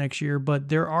class next year, but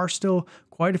there are still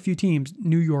quite a few teams.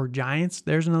 New York Giants,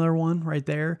 there's another one right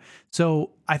there.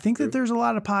 So I think that there's a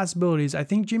lot of possibilities. I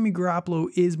think Jimmy Garoppolo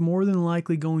is more than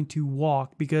likely going to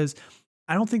walk because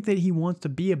I don't think that he wants to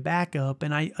be a backup.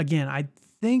 And I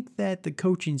think that the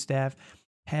coaching staff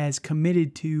has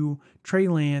committed to Trey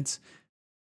Lance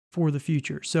for the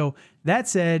future. So that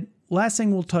said, last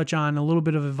thing we'll touch on, a little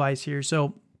bit of advice here.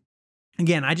 So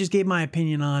again, I just gave my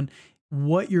opinion on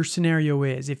what your scenario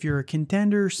is. If you're a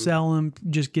contender, sell him,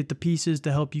 just get the pieces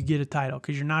to help you get a title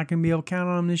because you're not going to be able to count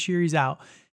on him this year. He's out.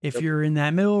 If you're in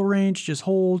that middle range, just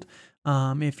hold.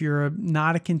 If you're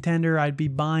not a contender, I'd be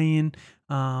buying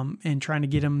and trying to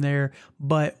get him there.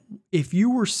 But if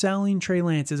you were selling Trey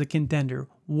Lance as a contender,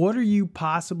 what are you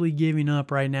possibly giving up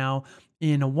right now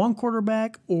in a one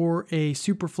quarterback or a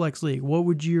super flex league? What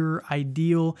would your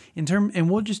ideal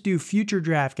and we'll just do future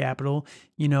draft capital,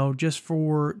 just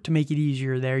to make it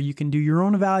easier there. You can do your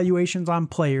own evaluations on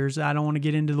players. I don't want to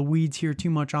get into the weeds here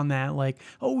too much on that. Like,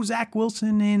 Zach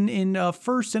Wilson in a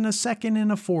first and a second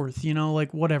and a fourth,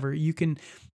 like whatever. You can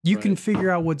figure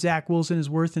out what Zach Wilson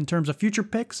is worth in terms of future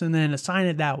picks and then assign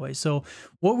it that way. So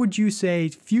what would you say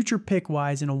future pick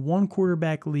wise in a one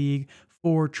quarterback league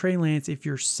for Trey Lance if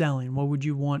you're selling? What would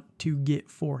you want to get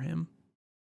for him?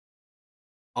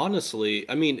 Honestly,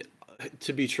 I mean,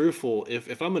 to be truthful,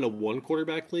 if I'm in a one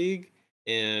quarterback league,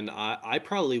 and I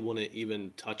probably wouldn't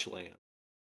even touch Lance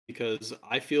because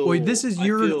I feel. Boy, this is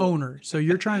your owner, so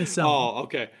you're trying to sell him. Oh,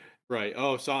 okay. Right.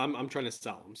 Oh, so I'm trying to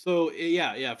sell him. So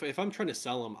yeah. If I'm trying to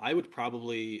sell him, I would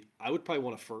probably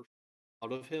want a first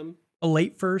out of him. A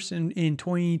late first in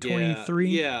 2023.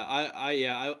 Yeah.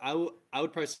 I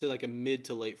would probably say like a mid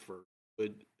to late first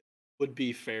would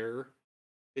be fair.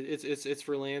 It's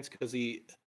for Lance because he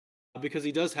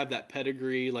does have that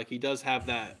pedigree, like he does have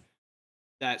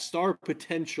that star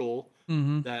potential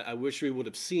that I wish we would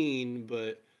have seen,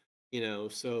 but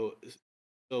so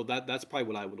that's probably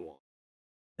what I would want.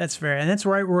 That's fair. And that's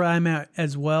right where I'm at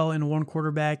as well in one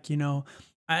quarterback.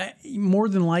 More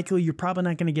than likely, you're probably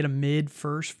not going to get a mid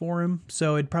first for him.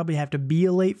 So it'd probably have to be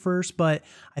a late first, but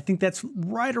I think that's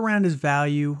right around his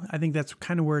value. I think that's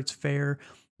kind of where it's fair.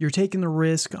 You're taking the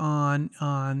risk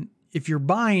on if you're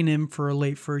buying him for a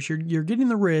late first, you're getting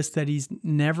the risk that he's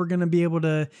never going to be able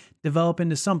to develop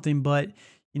into something. But,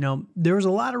 there was a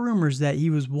lot of rumors that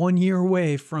he was 1 year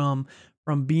away from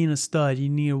being a stud. He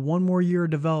needed one more year of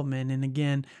development. And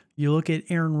again, you look at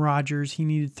Aaron Rodgers, he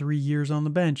needed 3 years on the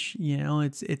bench.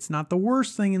 It's not the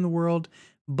worst thing in the world,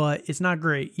 but it's not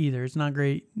great either. It's not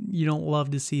great. You don't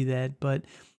love to see that. But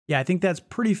yeah, I think that's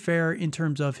pretty fair in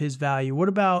terms of his value. What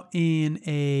about in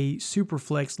a super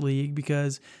flex league?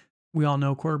 Because we all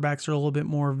know quarterbacks are a little bit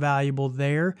more valuable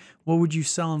there. What would you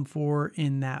sell him for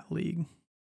in that league?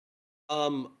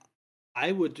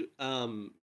 I would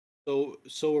So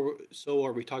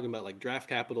are we talking about like draft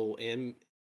capital and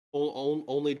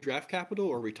only draft capital,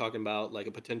 or are we talking about like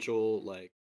a potential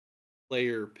like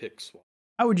player pick swap?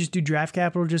 I would just do draft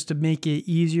capital just to make it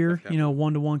easier,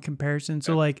 one-to-one comparison.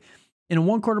 So like in a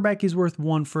one quarterback, he's worth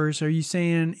one first. Are you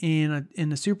saying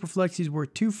in a super flex, he's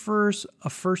worth two firsts, a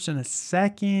first and a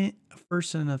second, a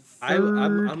first and a third?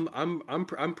 I'm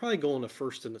probably going a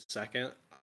first and a second.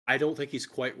 I don't think he's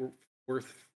quite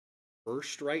worth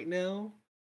first right now.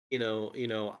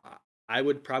 I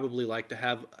would probably like to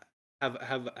have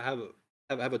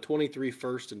a 23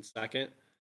 first and second,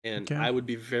 and I would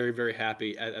be very, very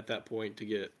happy at that point to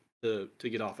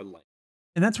get off in lane.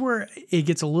 And that's where it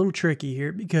gets a little tricky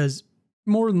here because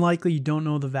more than likely you don't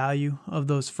know the value of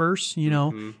those firsts.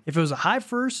 If it was a high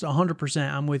first,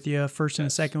 100%, I'm with you. First and a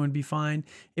second would be fine.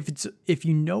 If it's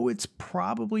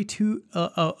probably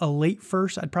a late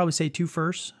first, I'd probably say two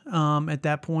firsts at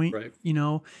that point. Right.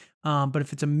 But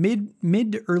if it's a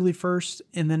mid to early first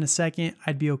and then a second,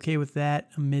 I'd be okay with that.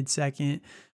 A mid second.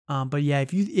 But yeah,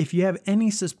 if you have any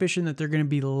suspicion that they're going to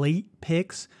be late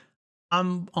picks,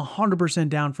 I'm 100%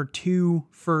 down for two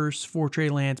firsts for Trey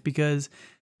Lance because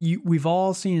we've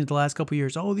all seen it the last couple of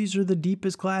years. Oh, these are the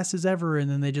deepest classes ever, and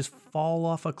then they just fall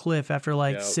off a cliff after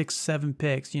like Yep. 6, 7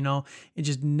 picks. It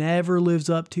just never lives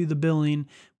up to the billing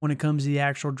when it comes to the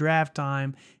actual draft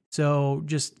time. So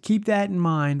just keep that in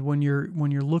mind when you're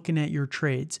looking at your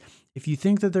trades. If you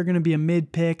think that they're going to be a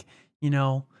mid pick,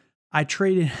 I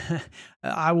traded.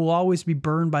 I will always be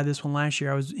burned by this one. Last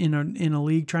year, I was in a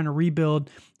league trying to rebuild.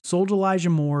 Sold Elijah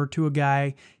Moore to a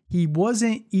guy. He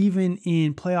wasn't even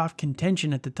in playoff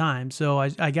contention at the time, so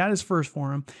I got his first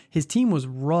for him. His team was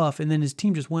rough, and then his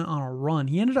team just went on a run.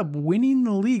 He ended up winning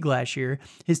the league last year.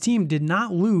 His team did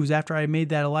not lose after I made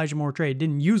that Elijah Moore trade.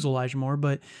 Didn't use Elijah Moore,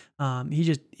 but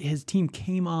his team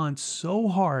came on so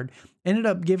hard. Ended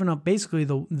up giving up basically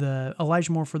the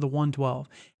Elijah Moore for the 112.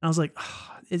 And I was like,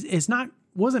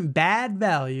 wasn't bad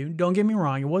value. Don't get me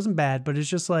wrong, it wasn't bad, but it's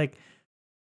just like,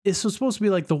 this was supposed to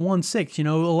be like the 1/6,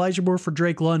 Elijah Moore for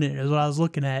Drake London is what I was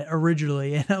looking at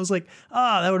originally. And I was like,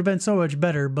 that would have been so much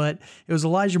better. But it was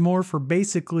Elijah Moore for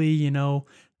basically,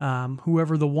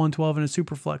 whoever the 112 in a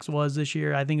super flex was this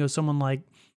year. I think it was someone like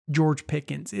George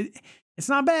Pickens. It's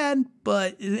not bad,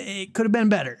 but it could have been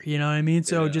better. You know what I mean?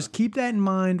 So just keep that in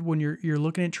mind when you're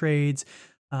looking at trades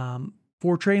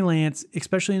for Trey Lance,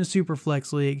 especially in a super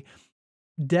flex league.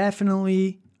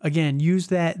 Definitely, again, use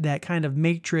that kind of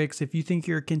matrix. If you think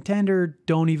you're a contender,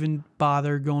 don't even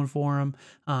bother going for him.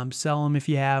 Sell him if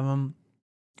you have him.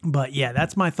 But yeah,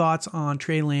 that's my thoughts on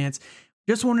Trey Lance.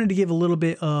 Just wanted to give a little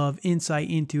bit of insight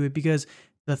into it because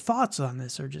the thoughts on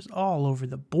this are just all over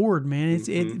the board,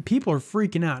 man. People are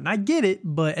freaking out, and I get it,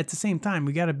 but at the same time,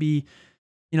 we got to be.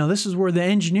 This is where the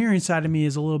engineering side of me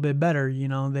is a little bit better.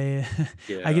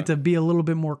 I get to be a little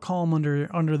bit more calm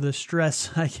under the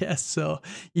stress, I guess. So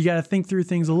you got to think through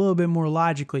things a little bit more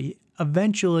logically.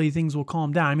 Eventually, things will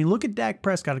calm down. I mean, look at Dak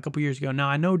Prescott a couple years ago. Now,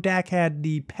 I know Dak had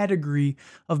the pedigree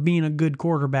of being a good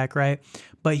quarterback, right?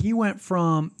 But he went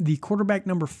from the quarterback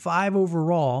number 5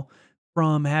 overall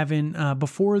from having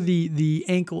before the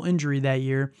ankle injury that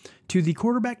year to the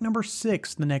quarterback number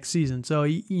 6 the next season. So,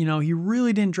 he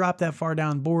really didn't drop that far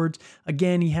down the boards.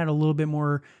 Again, he had a little bit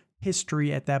more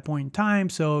history at that point in time.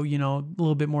 So, a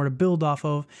little bit more to build off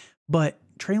of. But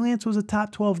Trey Lance was a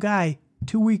top 12 guy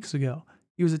 2 weeks ago.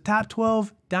 He was a top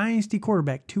 12 dynasty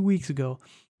quarterback 2 weeks ago.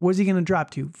 What is he going to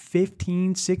drop to?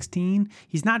 15, 16?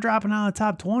 He's not dropping out of the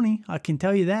top 20. I can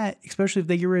tell you that, especially if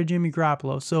they get rid of Jimmy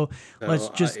Garoppolo. So let's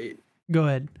just go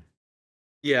ahead.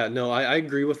 Yeah, no, I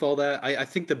agree with all that. I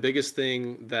think the biggest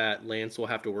thing that Lance will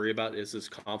have to worry about is his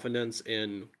confidence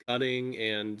in cutting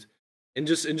and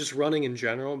just running in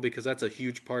general, because that's a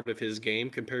huge part of his game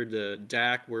compared to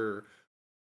Dak, where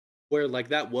like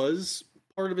that was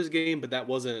part of his game, but that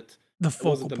wasn't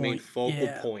the main focal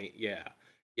point.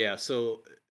 Yeah. So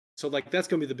like that's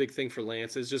gonna be the big thing for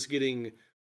Lance, is just getting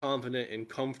confident and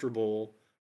comfortable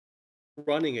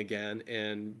running again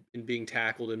and being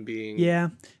tackled and being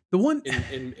the one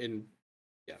in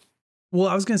Well,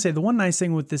 I was going to say the one nice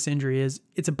thing with this injury is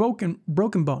it's a broken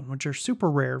bone, which are super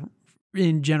rare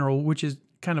in general, which is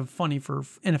kind of funny for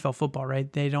NFL football,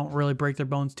 right? They don't really break their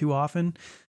bones too often.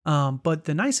 But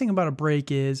the nice thing about a break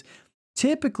is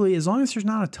typically, as long as there's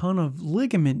not a ton of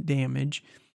ligament damage,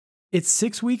 it's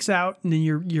 6 weeks out and then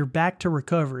you're back to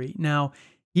recovery. Now,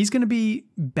 he's going to be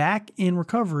back in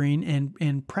recovering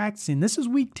and practicing. This is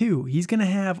week 2. He's going to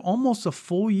have almost a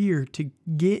full year to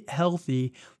get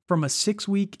healthy from a 6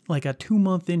 week, like a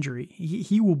 2-month injury.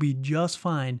 He will be just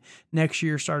fine next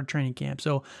year, start of training camp.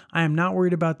 So I am not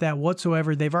worried about that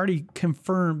whatsoever. They've already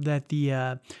confirmed that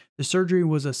the surgery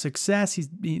was a success.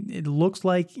 It looks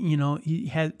like, he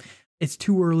had. It's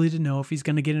too early to know if he's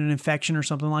going to get an infection or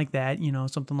something like that.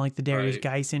 Something like the Darius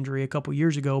Geis injury a couple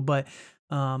years ago, but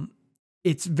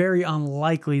it's very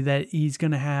unlikely that he's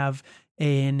going to have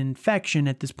an infection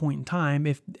at this point in time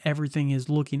if everything is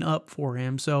looking up for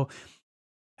him. So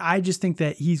I just think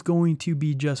that he's going to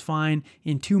be just fine.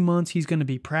 In 2 months, he's going to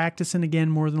be practicing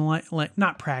again, more than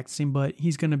not practicing, but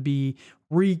he's going to be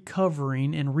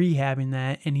recovering and rehabbing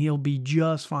that, and he'll be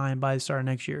just fine by the start of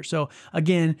next year. So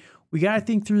again, we got to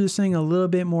think through this thing a little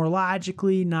bit more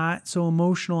logically, not so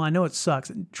emotional. I know it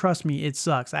sucks. Trust me, it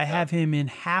sucks. I have him in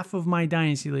half of my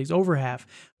dynasty leagues, over half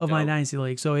of my dynasty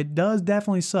leagues. So it does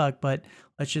definitely suck, but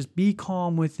let's just be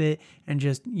calm with it and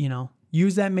just,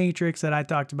 use that matrix that I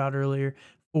talked about earlier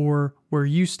for where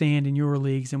you stand in your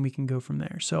leagues, and we can go from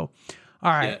there. So,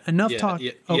 all right, enough talk.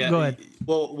 Go ahead.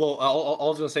 Well, I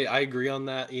was gonna say I agree on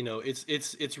that.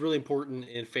 It's really important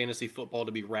in fantasy football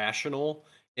to be rational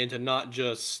and to not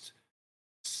just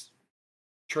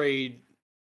trade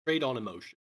on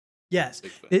emotion. Yes,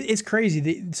 it's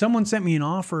crazy. Someone sent me an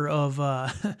offer of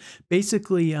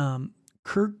basically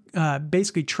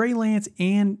basically Trey Lance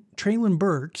and Traylon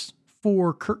Burks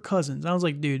for Kirk Cousins. I was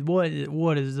like, dude, what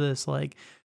is this? Like,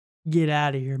 get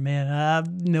out of here,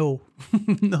 man. No,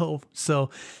 no. So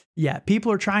yeah,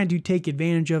 people are trying to take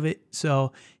advantage of it.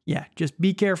 So yeah, just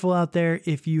be careful out there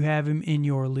if you have him in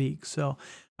your league. So,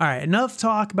 all right, enough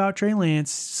talk about Trey Lance.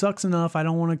 Sucks enough. I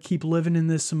don't want to keep living in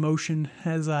this emotion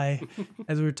as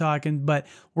we're talking, but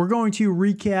we're going to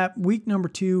recap week number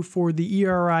 2 for the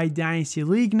ERI Dynasty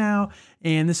League now.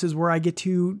 And this is where I get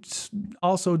to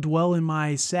also dwell in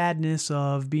my sadness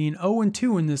of being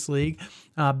 0-2 in this league.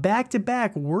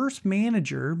 Back-to-back worst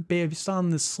manager based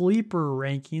on the Sleeper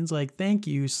rankings. Like, thank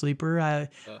you, Sleeper. I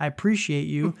appreciate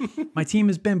you. My team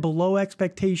has been below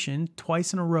expectation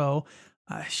twice in a row.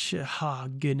 Oh,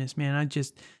 goodness, man.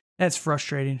 That's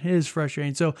frustrating. It is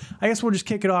frustrating. So I guess we'll just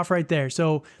kick it off right there.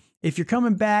 So if you're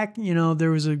coming back,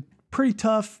 there was a pretty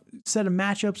tough set of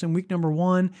matchups in week number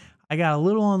 1. I got a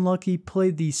little unlucky,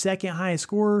 played the second highest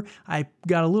scorer. I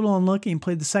got a little unlucky and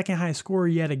played the second highest scorer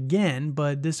yet again,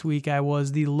 but this week I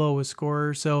was the lowest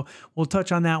scorer. So we'll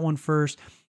touch on that one first.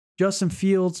 Justin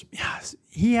Fields,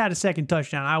 he had a second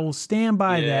touchdown. I will stand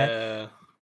by that.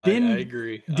 I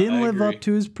agree. Didn't live up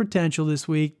to his potential this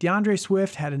week. DeAndre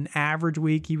Swift had an average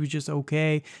week. He was just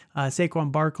okay.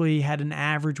 Saquon Barkley had an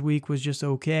average week, was just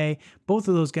okay. Both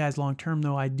of those guys long-term,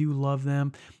 though, I do love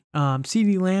them.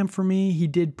 CeeDee Lamb for me, he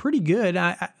did pretty good.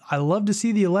 I love to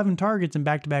see the 11 targets in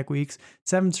back-to-back weeks,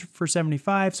 7 for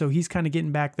 75, so he's kind of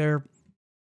getting back there.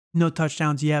 No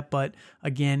touchdowns yet, but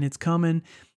again, it's coming.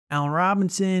 Allen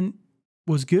Robinson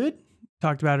was good.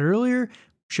 Talked about it earlier.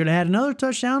 Should have had another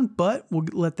touchdown, but we'll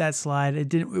let that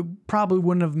slide. It probably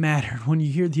wouldn't have mattered when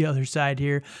you hear the other side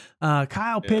here.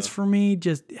 Kyle Pitts for me,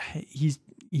 he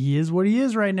is what he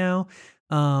is right now.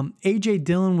 AJ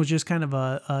Dillon was just kind of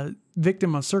a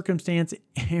victim of circumstance.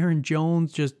 Aaron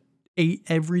Jones just ate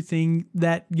everything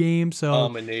that game. So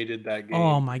dominated that game.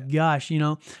 Oh my gosh.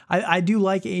 I do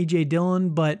like AJ Dillon,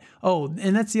 but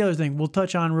and that's the other thing we'll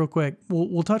touch on real quick.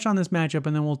 We'll touch on this matchup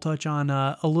and then we'll touch on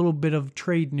a little bit of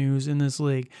trade news in this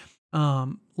league.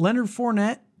 Leonard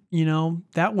Fournette,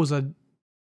 that was a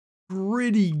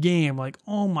gritty game. Like,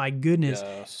 oh my goodness.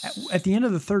 Yes. At the end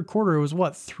of the third quarter, it was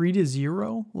what,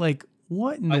 3-0? Like,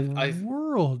 what in the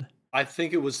world? I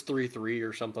think it was 3-3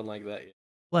 or something like that.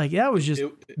 Like, that was just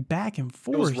back and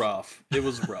forth. It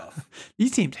was rough.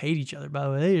 These teams hate each other, by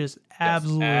the way. They just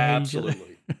absolutely hate each other.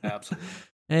 Absolutely.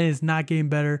 And it's not getting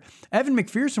better. Evan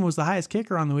McPherson was the highest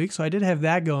kicker on the week, so I did have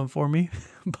that going for me.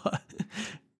 But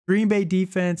Green Bay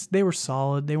defense, they were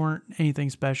solid. They weren't anything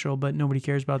special, but nobody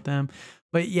cares about them.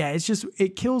 But yeah,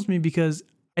 it kills me because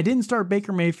I didn't start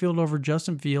Baker Mayfield over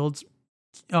Justin Fields.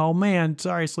 Oh man,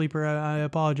 sorry, Sleeper. I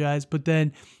apologize. But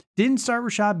then didn't start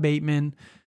Rashad Bateman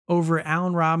over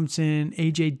Allen Robinson,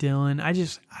 AJ Dillon.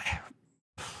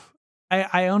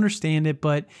 I understand it,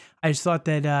 but I just thought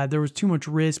that there was too much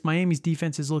risk. Miami's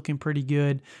defense is looking pretty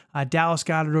good. Dallas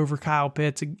Goedert over Kyle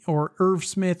Pitts, or Irv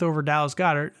Smith over Dallas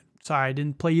Goedert. Sorry, I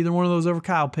didn't play either one of those over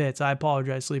Kyle Pitts. I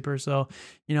apologize, Sleeper. So,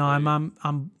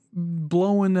 I'm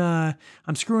blowing,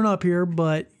 I'm screwing up here,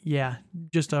 but yeah,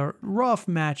 just a rough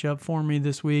matchup for me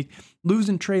this week.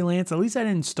 Losing Trey Lance. At least I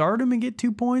didn't start him and get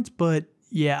 2 points, but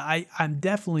yeah, I'm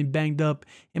definitely banged up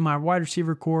in my wide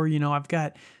receiver core. I've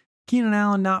got Keenan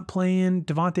Allen not playing.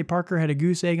 Devontae Parker had a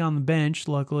goose egg on the bench,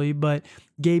 luckily, but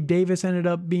Gabe Davis ended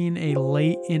up being a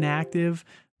late inactive.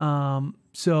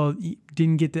 So I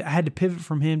had to pivot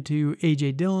from him to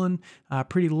AJ Dillon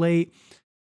pretty late.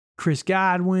 Chris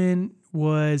Godwin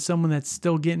was someone that's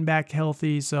still getting back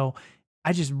healthy. So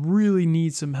I just really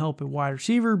need some help at wide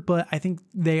receiver, but I think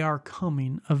they are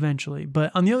coming eventually.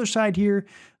 But on the other side here,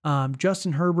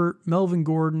 Justin Herbert, Melvin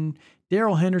Gordon,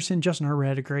 Darrell Henderson. Justin Herbert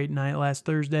had a great night last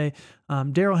Thursday.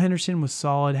 Darrell Henderson was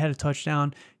solid, had a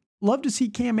touchdown. Love to see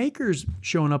Cam Akers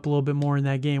showing up a little bit more in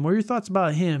that game. What are your thoughts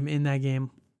about him in that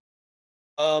game?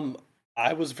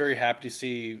 I was very happy to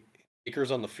see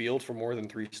Akers on the field for more than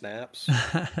 3 snaps.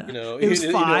 It was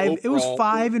 5. It was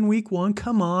 5 in week 1.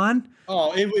 Come on.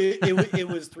 Oh, it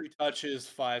was 3 touches,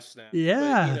 5 snaps.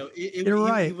 Yeah, but, you're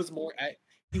right. He was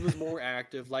more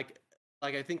active. Like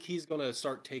I think he's gonna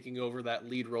start taking over that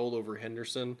lead role over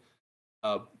Henderson.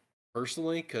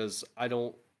 Personally, because I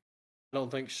don't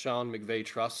think Sean McVay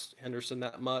trusts Henderson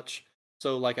that much.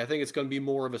 So I think it's gonna be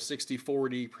more of a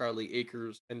 60-40, probably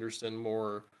Akers, Henderson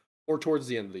more towards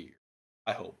the end of the year.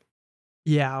 I hope.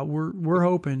 Yeah, we're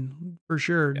hoping for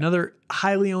sure. Yeah. Another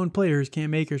highly owned player is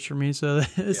Cam Akers for me. So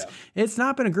it's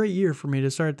not been a great year for me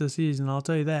to start the season. I'll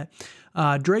tell you that.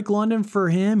 Drake London for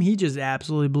him, he just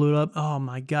absolutely blew it up. Oh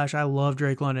my gosh, I love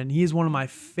Drake London. He's one of my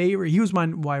favorite. He was my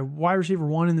wide receiver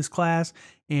 1 in this class,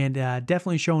 and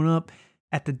definitely showing up.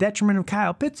 at the detriment of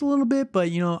Kyle Pitts a little bit, but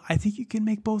I think you can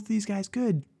make both these guys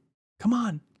good. Come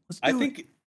on, let's do it.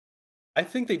 I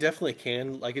think they definitely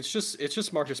can. Like it's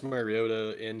just Marcus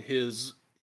Mariota and his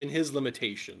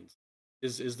limitations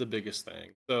is the biggest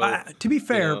thing. So To be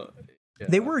fair,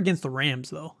 they yeah. were against the Rams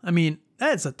though. I mean,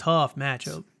 that's a tough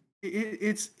matchup. It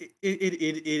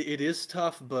is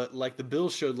tough, but like the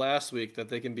Bills showed last week that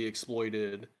they can be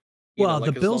exploited. Well, the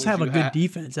Like as Bills long as have a you good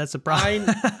defense. That's a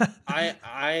problem.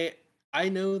 I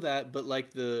know that, but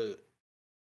like the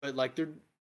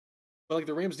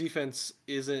Rams defense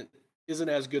isn't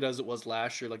as good as it was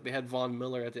last year. Like they had Von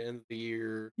Miller at the end of the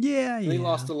year. Yeah. They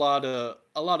lost a lot of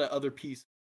other pieces.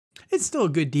 It's still a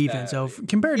good defense, though.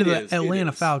 Compared to the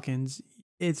Atlanta Falcons,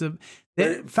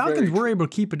 Falcons were able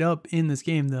to keep it up in this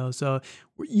game, though. So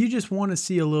you just want to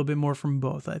see a little bit more from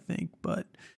both, I think. But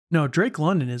no, Drake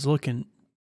London is looking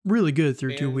really good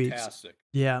through 2 weeks.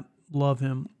 Yeah, love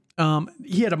him.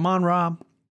 He had a Amon-Ra,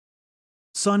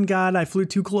 Sun God. I flew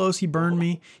too close. He burned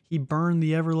me. He burned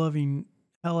the ever-loving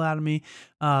hell out of me.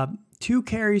 2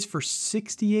 carries for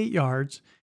 68 yards,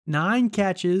 9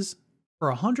 catches for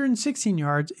 116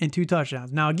 yards and 2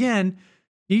 touchdowns. Now, again,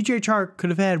 DJ Chark could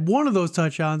have had one of those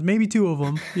touchdowns, maybe 2 of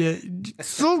them. Yeah,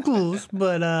 so close,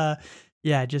 but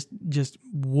yeah, just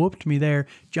whooped me there.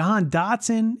 Jahan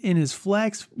Dotson in his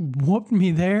flex whooped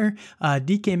me there.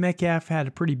 DK Metcalf had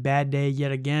a pretty bad day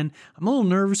yet again. I'm a little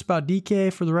nervous about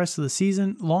DK for the rest of the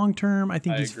season. Long term, I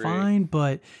think he's fine,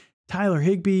 but Tyler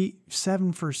Higbee,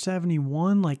 7 for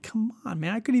 71. Like, come on,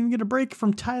 man. I couldn't even get a break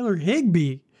from Tyler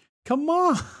Higbee. Come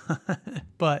on.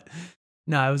 But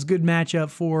no, it was a good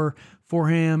matchup for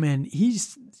him, and he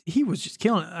was just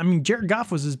killing it. I mean, Jared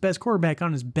Goff was his best quarterback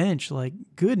on his bench. Like,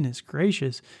 goodness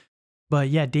gracious. But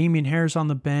yeah, Damian Harris on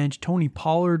the bench. Tony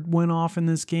Pollard went off in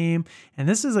this game, and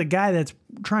this is a guy that's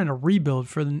trying to rebuild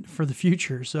for the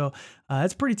future. So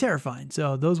that's pretty terrifying.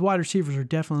 So those wide receivers are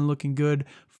definitely looking good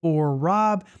for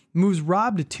Rob. Moves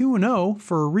Rob to 2-0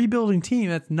 for a rebuilding team.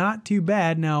 That's not too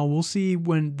bad. Now we'll see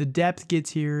when the depth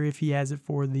gets here if he has it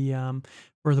for the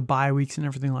bye weeks and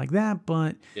everything like that.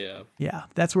 But yeah,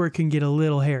 that's where it can get a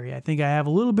little hairy. I think I have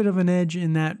a little bit of an edge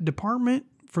in that department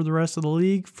for the rest of the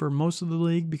league, for most of the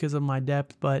league, because of my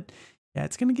depth. But yeah,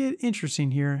 it's going to get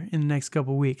interesting here in the next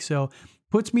couple of weeks. So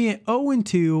puts me at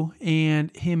 0-2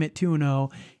 and him at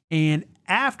 2-0. And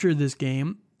after this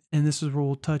game, and this is where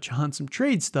we'll touch on some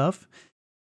trade stuff,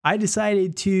 I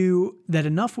decided that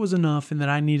enough was enough and that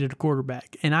I needed a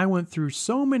quarterback. And I went through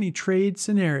so many trade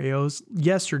scenarios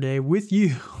yesterday with you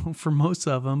for most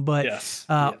of them, but yes.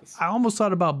 I almost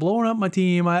thought about blowing up my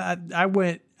team. I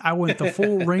went the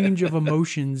full range of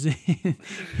emotions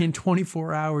in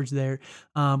 24 hours there.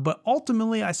 But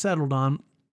ultimately I settled on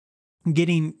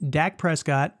getting Dak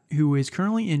Prescott, who is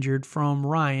currently injured, from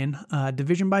Ryan,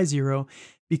 division by 0,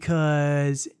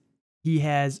 because he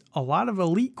has a lot of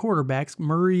elite quarterbacks,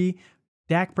 Murray,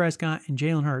 Dak Prescott, and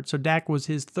Jalen Hurts. So Dak was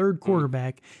his third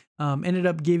quarterback. Ended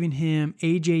up giving him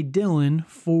A.J. Dillon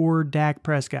for Dak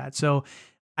Prescott. So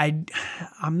I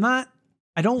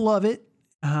don't love it.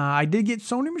 I did get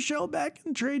Sony Michel back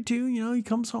in the trade too. He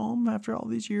comes home after all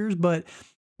these years, but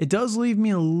it does leave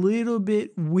me a little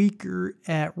bit weaker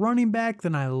at running back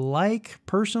than I like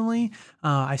personally.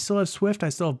 I still have Swift, I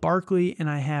still have Barkley, and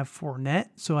I have Fournette.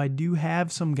 So I do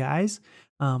have some guys.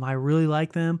 I really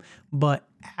like them. But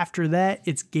after that,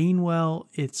 it's Gainwell,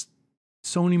 it's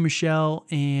Sony Michel,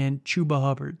 and Chuba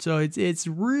Hubbard. So it gets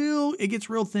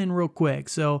real thin real quick.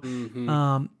 So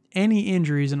any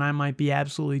injuries, and I might be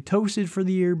absolutely toasted for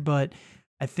the year, but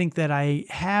I think that I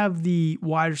have the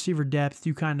wide receiver depth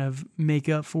to kind of make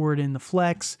up for it in the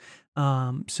flex.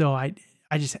 So I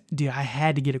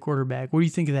had to get a quarterback. What do you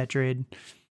think of that trade?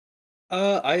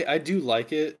 I do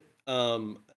like it. I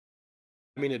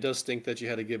mean, it does stink that you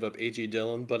had to give up A.J.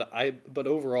 Dillon, but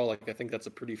overall, like, I think that's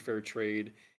a pretty fair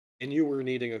trade. And you were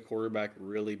needing a quarterback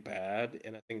really bad,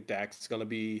 and I think Dak's going to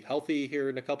be healthy here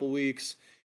in a couple weeks,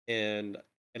 and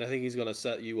I think he's going to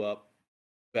set you up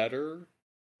better.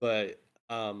 But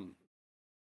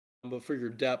for your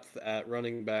depth at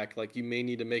running back, like, you may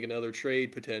need to make another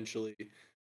trade potentially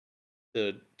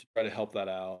to try to help that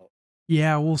out.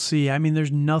 Yeah, we'll see. I mean,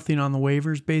 there's nothing on the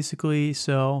waivers basically,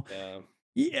 so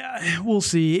yeah, we'll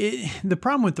see. The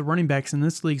problem with the running backs in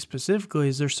this league specifically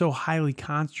is they're so highly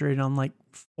concentrated on like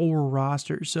 4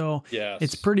 rosters, so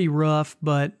it's pretty rough.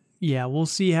 But yeah, we'll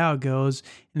see how it goes.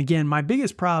 And again, my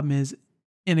biggest problem is,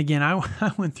 and again,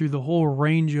 I went through the whole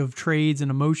range of trades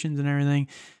and emotions and everything,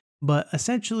 but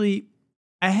essentially,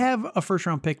 I have a first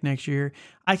round pick next year.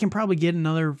 I can probably get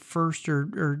another first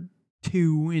or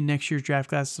 2 in next year's draft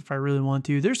class if I really want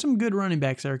to. There's some good running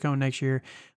backs that are coming next year.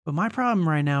 But my problem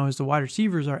right now is the wide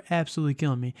receivers are absolutely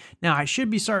killing me. Now, I should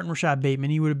be starting Rashad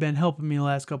Bateman. He would have been helping me the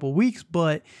last couple of weeks,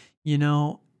 but,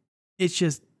 it's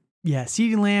just,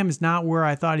 CeeDee Lamb is not where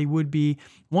I thought he would be.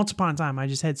 Once upon a time, I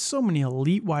just had so many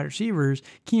elite wide receivers.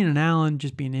 Keenan Allen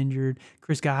just being injured,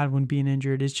 Chris Godwin being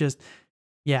injured. It's just,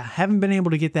 haven't been able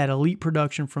to get that elite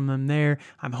production from them there.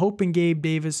 I'm hoping Gabe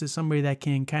Davis is somebody that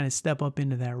can kind of step up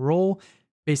into that role.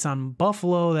 Based on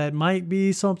Buffalo, that might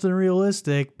be something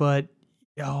realistic, but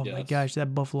my gosh,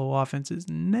 that Buffalo offense is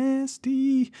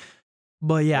nasty.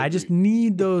 But I just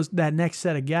need that next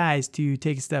set of guys to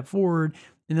take a step forward,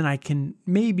 and then I can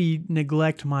maybe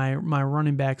neglect my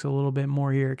running backs a little bit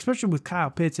more here, especially with Kyle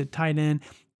Pitts at tight end.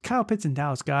 Kyle Pitts and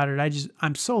Dallas Goedert,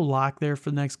 I'm so locked there for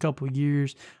the next couple of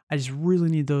years. I just really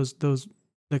need those.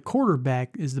 The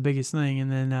quarterback is the biggest thing,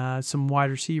 and then some wide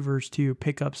receivers to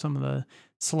pick up some of the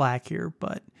slack here.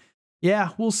 But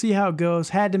we'll see how it goes.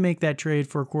 Had to make that trade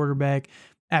for a quarterback.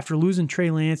 After losing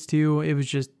Trey Lance too, it was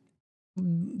just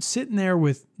sitting there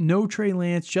with no Trey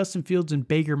Lance, Justin Fields, and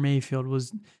Baker Mayfield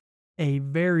was a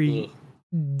very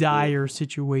dire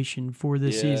situation for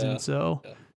this season. So,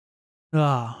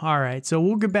 all right. So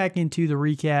we'll get back into the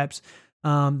recaps.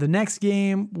 The next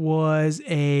game was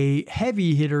a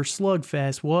heavy hitter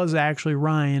slugfest. Was actually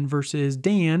Ryan versus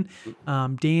Dan.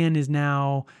 Dan is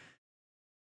now,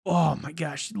 oh my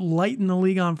gosh, lighting the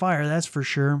league on fire. That's for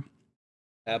sure.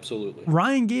 Absolutely.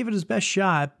 Ryan gave it his best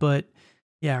shot, but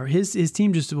his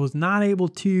team just was not able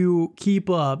to keep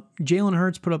up. Jalen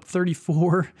Hurts put up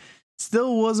 34.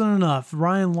 Still wasn't enough.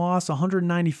 Ryan lost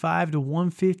 195 to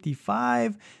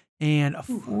 155 and a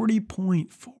 40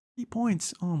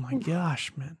 points. Oh my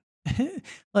gosh, man.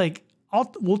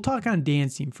 We'll talk on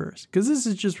Dan's team first because this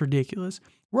is just ridiculous.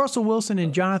 Russell Wilson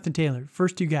and Jonathan Taylor,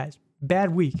 first two guys.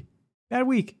 Bad week.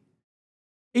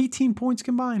 18 points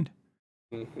combined.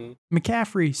 Mm-hmm.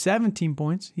 McCaffrey, 17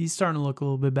 points. He's starting to look a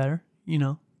little bit better.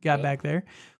 Got back there.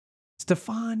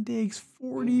 Stephon Diggs,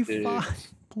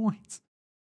 45 points.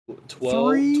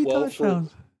 12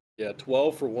 touchdowns.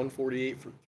 12 for 148.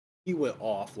 He went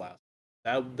off last.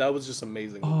 That was just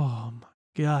amazing. Oh my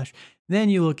gosh. Then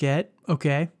you look at,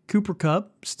 Cooper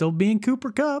Kupp, still being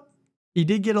Cooper Kupp. He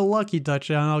did get a lucky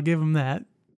touchdown. I'll give him that.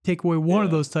 Take away one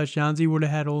of those touchdowns, he would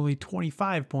have had only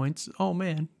 25 points. Oh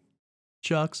man.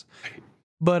 Chucks.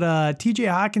 But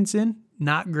TJ Hawkinson,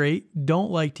 not great.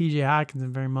 Don't like TJ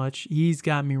Hawkinson very much. He's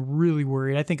got me really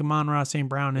worried. I think Amon-Ra St.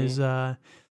 Brown is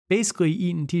basically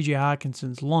eating TJ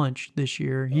Hawkinson's lunch this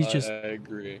year. I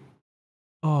agree.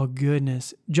 Oh,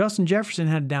 goodness. Justin Jefferson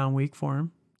had a down week for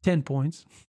him. 10 points.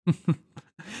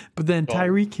 But then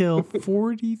Tyreek Hill,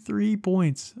 43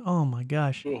 points. Oh, my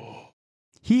gosh.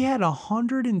 He had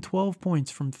 112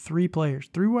 points from 3 players,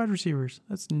 3 wide receivers.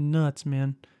 That's nuts,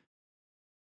 man.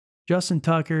 Justin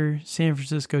Tucker, San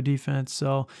Francisco defense.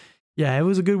 So, it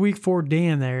was a good week for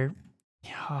Dan there.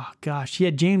 Oh, gosh. He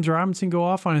had James Robinson go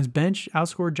off on his bench,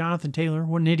 outscored Jonathan Taylor.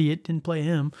 What an idiot. Didn't play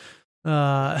him.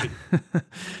 But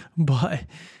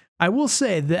I will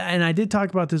say that, and I did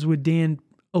talk about this with Dan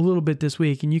a little bit this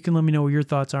week, and you can let me know what your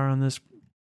thoughts are on this.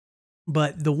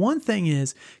 But the one thing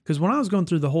is, because when I was going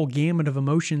through the whole gamut of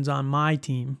emotions on my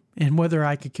team and whether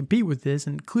I could compete with this,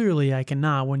 and clearly I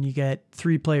cannot when you get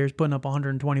 3 players putting up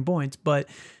 120 points. But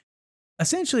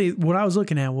essentially what I was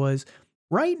looking at was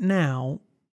right now,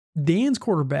 Dan's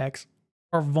quarterbacks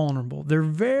are vulnerable. They're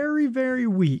very, very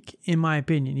weak, in my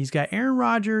opinion. He's got Aaron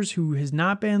Rodgers, who has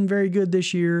not been very good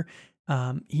this year.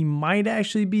 He might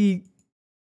actually be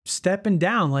stepping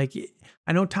down. Like,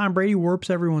 I know Tom Brady warps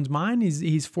everyone's mind.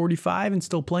 He's 45 and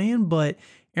still playing, but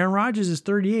Aaron Rodgers is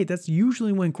 38. That's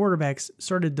usually when quarterbacks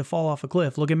started to fall off a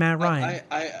cliff. Look at Matt Ryan.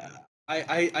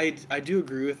 I do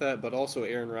agree with that, but also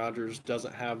Aaron Rodgers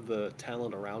doesn't have the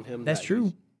talent around him. That's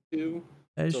true.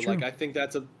 That is true.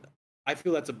 I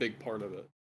feel that's a big part of it.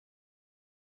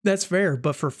 That's fair,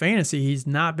 but for fantasy, he's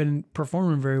not been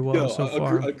performing very well so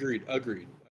far. Agreed.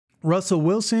 Russell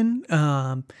Wilson,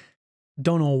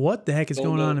 don't know what the heck is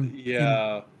going on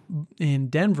in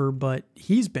Denver, but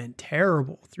he's been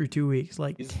terrible through 2 weeks.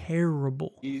 He's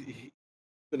terrible. He's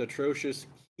been atrocious.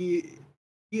 He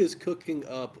is cooking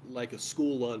up like a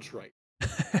school lunch right now.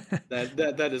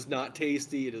 that is not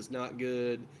tasty. It is not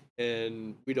good,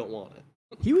 and we don't want it.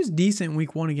 He was decent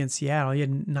week 1 against Seattle. He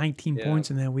had 19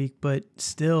 points in that week, but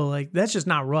still, that's just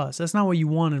not Russ. That's not what you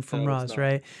wanted from Russ,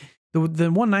 right?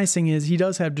 The one nice thing is he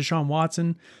does have Deshaun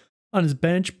Watson on his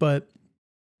bench, but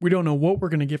we don't know what we're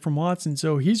going to get from Watson.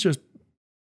 So he's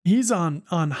on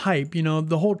hype.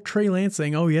 The whole Trey Lance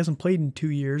thing, he hasn't played in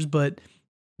 2 years, but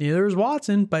Neither is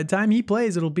Watson. By the time he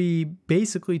plays, it'll be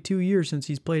basically 2 years since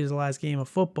he's played his last game of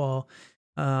football.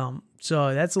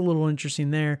 So that's a little interesting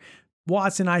there.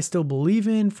 Watson, I still believe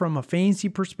in from a fantasy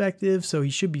perspective, so he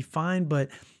should be fine, but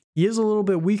he is a little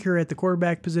bit weaker at the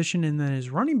quarterback position. And then his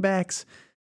running backs,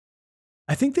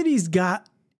 I think that he's got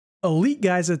elite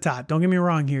guys at the top. Don't get me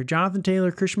wrong here. Jonathan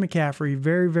Taylor, Christian McCaffrey,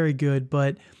 very, very good.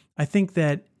 But I think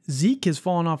that Zeke has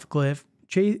fallen off a cliff.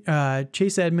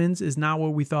 Chase Edmonds is not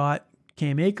what we thought.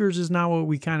 Cam Akers is not what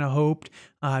we kind of hoped.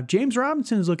 James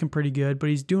Robinson is looking pretty good, but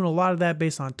he's doing a lot of that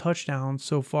based on touchdowns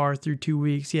so far through 2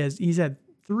 weeks. He's had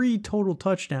 3 total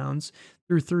touchdowns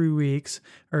through 3 weeks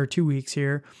or 2 weeks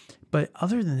here. But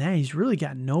other than that, he's really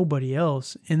got nobody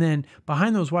else. And then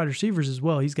behind those wide receivers as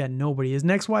well, he's got nobody. His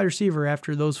next wide receiver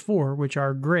after those 4, which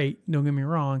are great, don't get me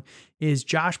wrong, is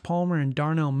Josh Palmer and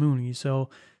Darnell Mooney. So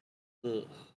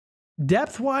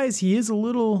depth-wise, he is a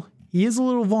little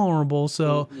vulnerable.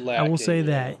 So I will say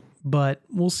that. But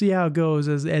we'll see how it goes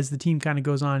as the team kind of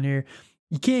goes on here.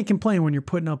 You can't complain when you're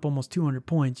putting up almost 200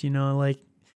 points. Like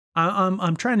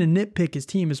I'm trying to nitpick his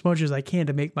team as much as I can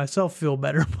to make myself feel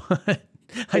better, but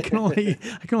I can only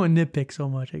nitpick so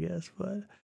much, I guess. But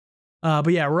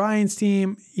yeah, Ryan's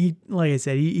team, like I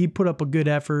said, he put up a good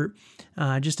effort.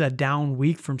 Just a down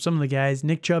week from some of the guys.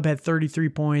 Nick Chubb had 33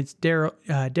 points.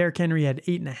 Derrick Henry had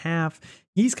 8.5.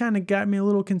 He's kind of got me a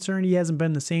little concerned. He hasn't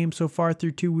been the same so far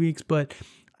through 2 weeks, but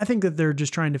I think that they're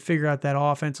just trying to figure out that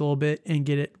offense a little bit and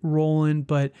get it rolling.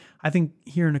 But I think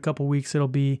here in a couple weeks,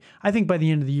 I think by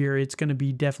the end of the year, it's going to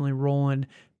be definitely rolling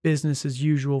business as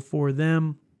usual for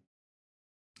them.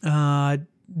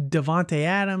 Devontae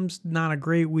Adams, not a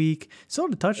great week. Still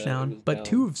had a touchdown, but down.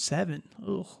 2 of 7.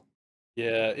 Ugh.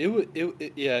 Yeah,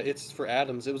 it's for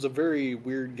Adams. It was a very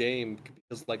weird game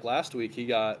because like last week he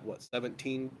got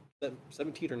 17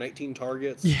 or 19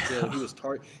 targets. Yeah.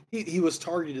 He was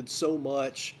targeted so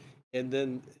much, and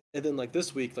then like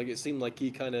this week, like it seemed like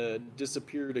he kind of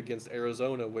disappeared against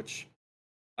Arizona, which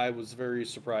I was very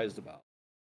surprised about.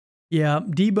 Yeah,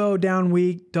 Debo down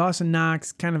week. Dawson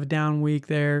Knox kind of a down week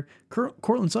there.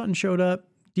 Cortland Sutton showed up.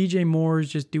 DJ Moore is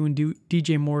just doing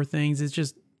DJ Moore things. It's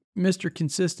just Mr.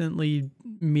 Consistently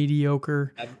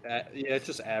mediocre. Yeah, it's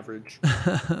just average.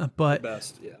 But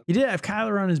best, yeah. He did have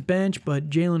Kyler on his bench, but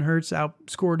Jalen Hurts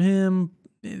outscored him.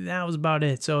 That was about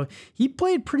it. So he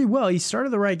played pretty well. He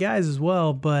started the right guys as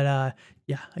well. But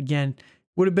yeah, again,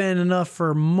 would have been enough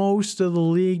for most of the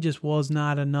league, just was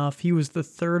not enough. He was the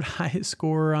 3rd highest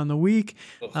scorer on the week.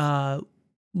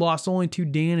 Lost only to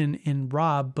Dan and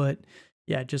Rob, but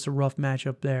yeah, just a rough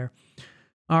matchup there.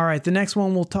 All right, the next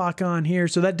one we'll talk on here.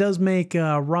 So that does make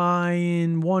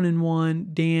Ryan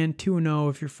 1-1, Dan 2-0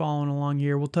 if you're following along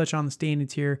here. We'll touch on the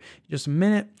standings here in just a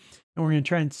minute, and we're going to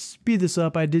try and speed this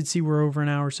up. I did see we're over an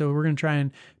hour, so we're going to try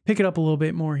and pick it up a little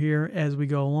bit more here as we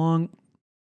go along.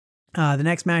 The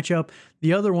next matchup,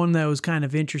 the other one that was kind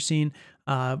of interesting,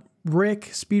 Rick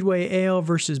Speedway Ale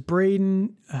versus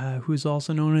Braden, who's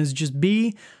also known as just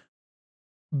B.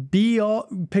 B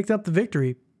picked up the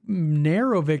victory.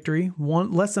 Narrow victory,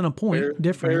 less than a point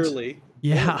difference. Barely.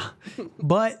 Yeah.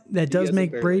 But that does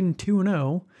make Braden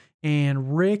 2-0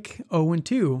 and Rick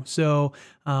 0-2. So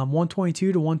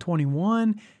 122 to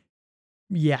 121.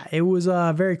 Yeah, it was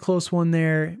a very close one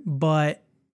there. But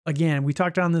again, we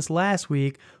talked on this last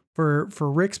week. For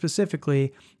Rick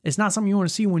specifically, it's not something you want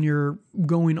to see when you're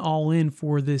going all in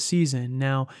for this season.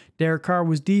 Now, Derek Carr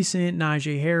was decent.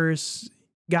 Najee Harris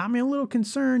got me a little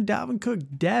concerned. Dalvin Cook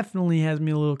definitely has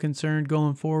me a little concerned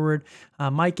going forward.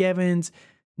 Mike Evans,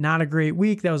 not a great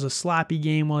week. That was a sloppy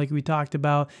game like we talked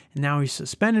about. And now he's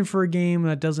suspended for a game.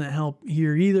 That doesn't help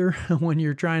here either when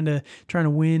you're trying to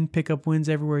win, pick up wins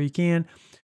everywhere you can.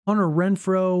 Hunter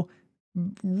Renfrow,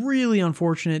 really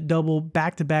unfortunate double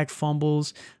back-to-back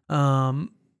fumbles.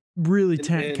 Really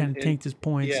kind of tanked his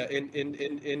points. Yeah,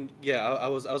 and yeah, I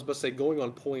was about to say, going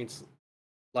on points,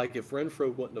 like if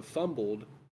Renfrow wouldn't have fumbled,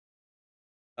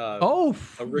 Rick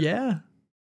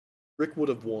would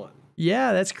have won.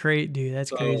 Yeah, that's great, dude.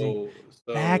 That's crazy.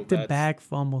 Back-to-back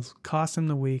fumbles cost him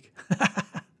the week.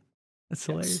 That's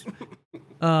hilarious.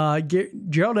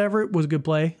 Gerald Everett was a good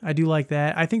play. I do like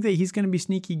that. I think that he's going to be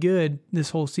sneaky good this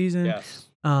whole season. Yes,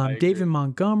 David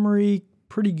Montgomery,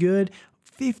 pretty good.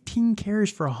 15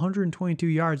 carries for 122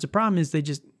 yards. The problem is they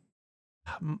just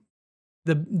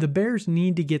the Bears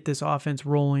need to get this offense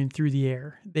rolling through the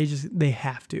air. They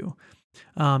have to.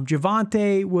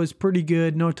 Javonte was pretty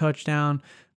good, no touchdown,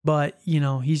 but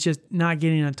he's just not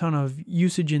getting a ton of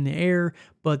usage in the air.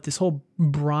 But this whole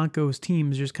Broncos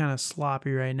team is just kind of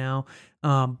sloppy right now.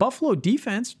 Buffalo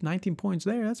defense, 19 points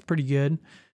there. That's pretty good.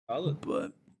 Solid.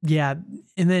 But yeah,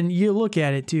 and then you look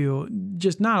at it too,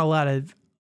 just not a lot of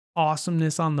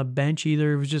awesomeness on the bench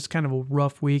either. It was just kind of a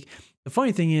rough week. The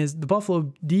funny thing is the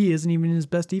Buffalo D isn't even his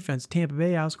best defense. Tampa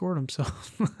Bay outscored him, so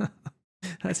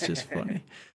that's just funny.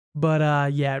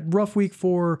 But yeah, rough week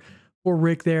for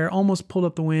Rick there. Almost pulled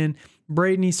up the win.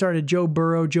 Braden, he started Joe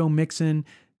Burrow, Joe Mixon.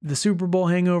 The Super Bowl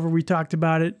hangover, we talked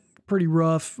about it. Pretty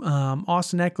rough.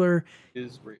 Austin Eckler.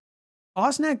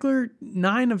 Austin Eckler,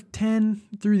 9 of 10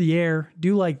 through the air.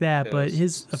 Do like that, but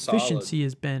his efficiency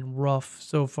has been rough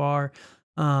so far.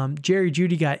 Jerry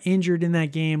Jeudy got injured in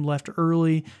that game, left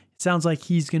early. It sounds like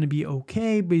he's going to be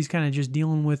okay, but he's kind of just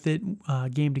dealing with it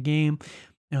game to game.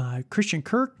 Christian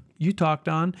Kirk, you talked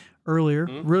on earlier.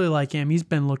 Really like him. He's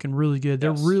been looking really good.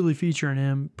 They're really featuring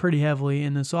him pretty heavily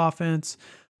in this offense.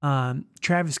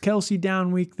 Travis Kelce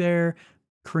down week there.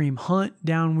 Kareem Hunt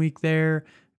down week there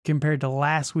compared to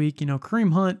last week.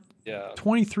 Kareem Hunt,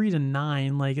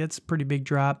 23-9. Like, that's a pretty big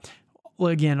drop. Well,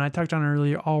 again, I talked on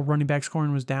earlier, all running back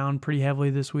scoring was down pretty heavily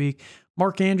this week.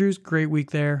 Mark Andrews, great week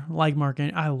there. Like Mark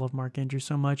Andrews. I love Mark Andrews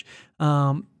so much.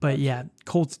 But yeah,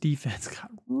 Colts defense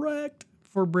got wrecked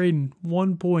for Braden.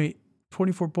 1 point,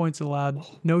 24 points allowed.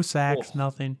 No sacks,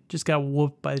 nothing. Just got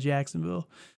whooped by Jacksonville.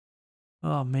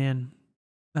 Oh, man.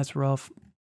 That's rough.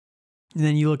 And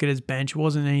then you look at his bench,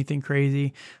 wasn't anything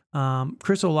crazy.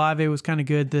 Chris Olave was kind of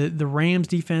good. The Rams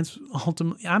defense,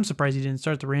 ultimately, I'm surprised he didn't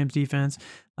start the Rams defense,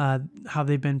 how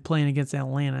they've been playing against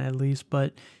Atlanta at least.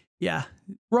 But yeah,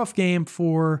 rough game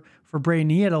for Braden.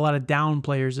 He had a lot of down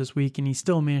players this week, and he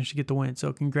still managed to get the win.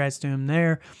 So congrats to him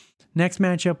there. Next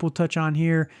matchup we'll touch on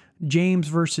here, James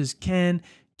versus Ken.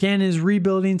 Ken is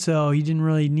rebuilding, so he didn't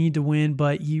really need to win,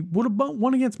 but he would have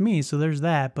won against me, so there's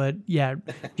that. But yeah,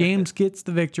 James gets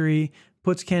the victory,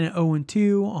 puts Ken at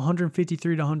 0-2,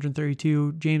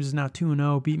 153-132. James is now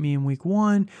 2-0, beat me in week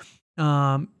 1.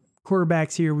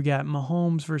 Quarterbacks here, we got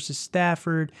Mahomes versus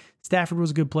Stafford. Stafford was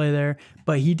a good play there,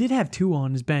 but he did have Tua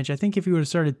on his bench. I think if he would have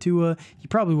started Tua, he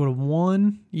probably would have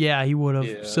won. Yeah, he would have.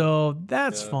 Yeah. So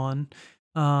that's fun.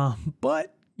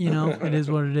 But, it is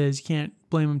what it is. You can't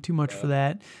blame him too much for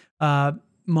that.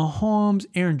 Mahomes,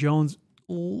 Aaron Jones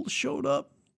showed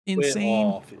up insane.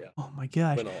 Went off, yeah. Oh my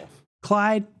gosh.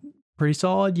 Clyde, pretty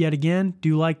solid yet again.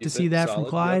 Do like to see that from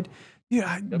Clyde.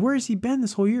 Yep. Dude, where has he been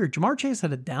this whole year? Jamar Chase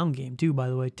had a down game too, by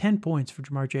the way. 10 points for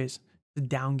Jamar Chase. The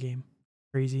down game.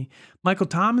 Crazy. Michael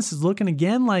Thomas is looking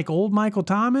again like old Michael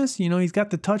Thomas. He's got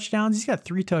the touchdowns. He's got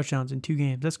 3 touchdowns in 2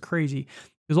 games. That's crazy.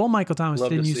 Because old Michael Thomas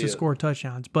didn't used to score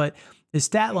touchdowns, but his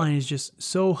stat line is just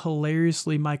so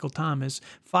hilariously Michael Thomas.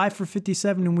 5 for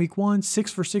 57 in week 1,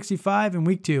 6 for 65 in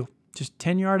week 2. Just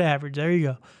 10-yard average. There you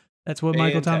go. That's what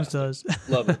Michael Thomas does.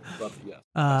 Love it.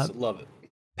 Yeah. Love it.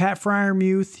 Pat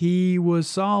Freiermuth, he was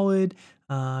solid.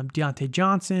 Deontay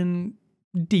Johnson,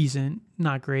 decent,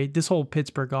 not great. This whole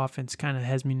Pittsburgh offense kind of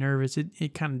has me nervous.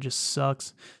 It kind of just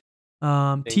sucks.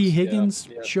 T. Higgins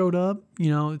showed up.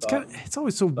 It's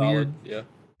always so weird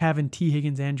having T.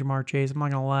 Higgins and Jamar Chase. I'm not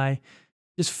gonna lie,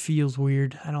 just feels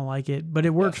weird. I don't like it, but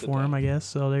it works for him, I guess.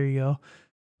 So there you go.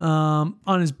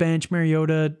 On his bench,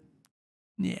 Mariota,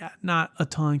 not a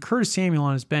ton. Curtis Samuel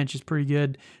on his bench is pretty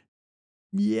good.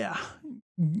 Yeah,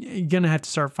 you're gonna have to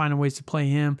start finding ways to play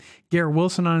him. Garrett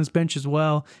Wilson on his bench as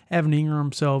well. Evan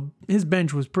Ingram, so his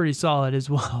bench was pretty solid as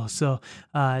well. So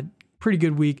pretty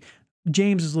good week.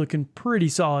 James is looking pretty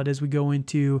solid as we go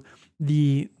into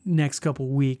the next couple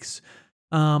weeks.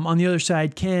 On the other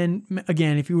side, Ken,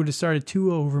 again, if he would have started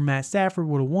Tua over Matt Stafford,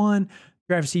 would have won.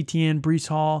 Travis Etienne, Breece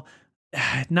Hall,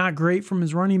 not great from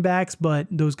his running backs, but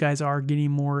those guys are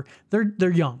getting more.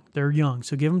 They're young. They're young,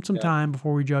 so give them some time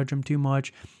before we judge them too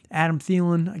much. Adam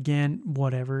Thielen, again,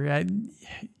 whatever.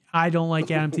 I don't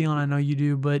like Adam Thielen. I know you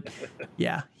do, but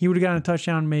yeah, he would have gotten a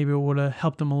touchdown. Maybe it would have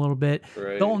helped him a little bit.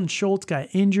 Right. Dalton Schultz got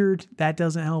injured. That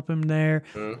doesn't help him there.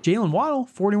 Jalen Waddle,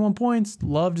 41 points.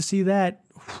 Love to see that.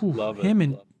 Whew, love it. Him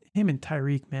and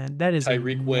Tyreek, man. That is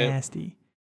nasty.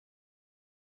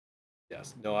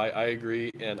 Yes, no, I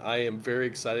agree, and I am very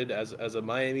excited as a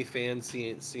Miami fan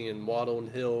seeing Waddle and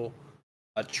Hill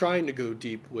trying to go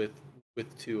deep with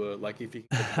Tua, like if he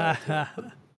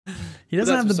can. He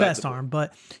doesn't have the best arm,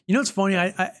 but it's funny.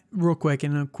 I real quick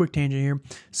in a quick tangent here.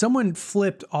 Someone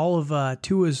flipped all of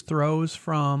Tua's throws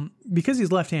from, because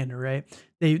he's left-handed, right?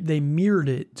 They mirrored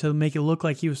it to make it look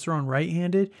like he was throwing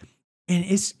right-handed. And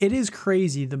it is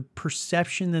crazy the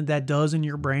perception that does in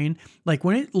your brain. Like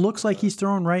when it looks like he's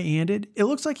throwing right-handed, it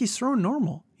looks like he's throwing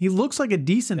normal. He looks like a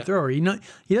decent thrower. He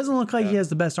doesn't look like he has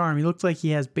the best arm. He looks like he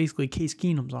has basically Case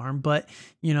Keenum's arm, but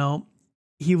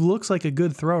he looks like a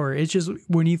good thrower. It's just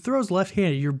when he throws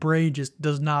left-handed, your brain just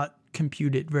does not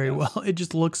compute it very well. It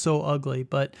just looks so ugly.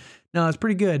 But no, it's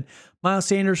pretty good. Miles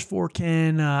Sanders for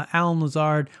Ken. Alan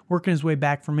Lazard working his way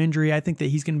back from injury. I think that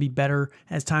he's going to be better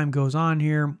as time goes on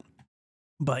here.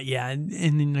 But yeah, and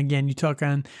then again, you talk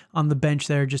on the bench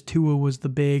there. Just Tua was the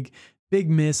big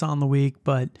miss on the week.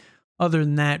 But other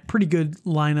than that, pretty good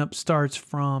lineup starts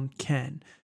from Ken.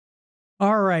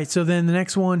 All right, so then the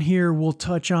next one here we'll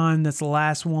touch on, that's the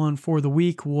last one for the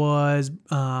week, was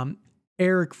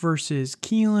Eric versus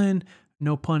Keelan.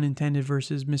 No pun intended,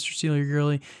 versus Mr. Celia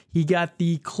Gurley. He got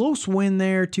the close win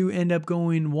there to end up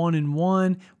going 1-1,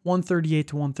 138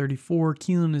 to 134.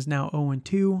 Keelan is now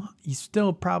 0-2. He's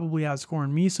still probably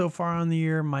outscoring me so far on the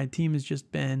year. My team has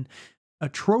just been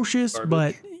atrocious,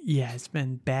 but yeah, it's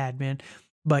been bad, man.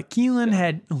 But Keelan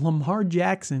had Lamar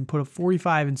Jackson put up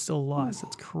 45 and still lost.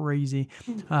 That's crazy.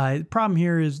 The problem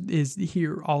here is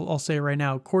here. I'll say it right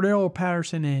now. Cordero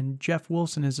Patterson and Jeff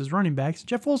Wilson as his running backs.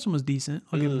 Jeff Wilson was decent.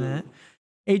 I'll give him that.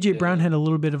 AJ Brown had a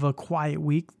little bit of a quiet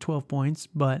week, 12 points,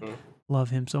 but love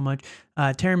him so much.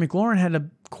 Terry McLaurin had a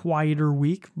quieter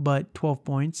week, but 12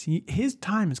 points. His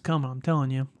time is coming, I'm telling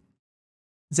you.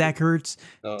 Zach Ertz,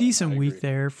 decent week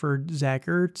there for Zach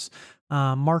Ertz.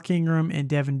 Mark Ingram and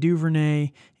Devin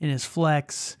Duvernay in his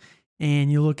flex.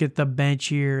 And you look at the bench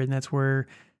here, and that's where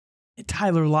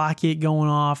Tyler Lockett going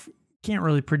off. Can't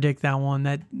really predict that one.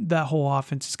 That whole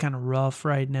offense is kind of rough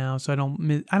right now, so I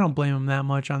don't blame him that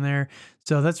much on there.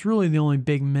 So that's really the only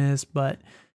big miss. But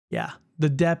yeah, the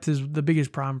depth is the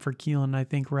biggest problem for Keelan, I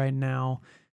think, right now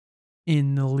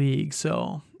in the league.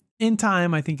 So in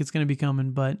time, I think it's going to be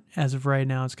coming, but as of right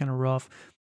now, it's kind of rough.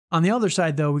 On the other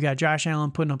side, though, we got Josh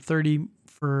Allen putting up 30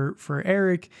 for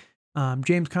Eric.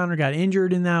 James Conner got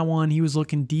injured in that one. He was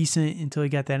looking decent until he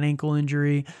got that ankle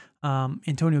injury.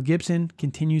 Antonio Gibson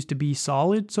continues to be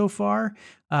solid so far.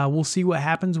 We'll see what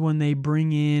happens when they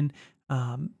bring in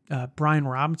Brian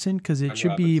Robinson, because it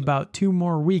should be about 2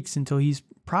 more weeks until he's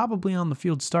probably on the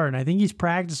field starting. I think he's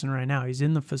practicing right now. He's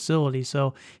in the facility.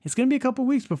 So it's going to be a couple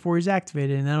weeks before he's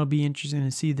activated, and that'll be interesting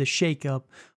to see the shakeup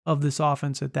of this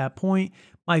offense at that point.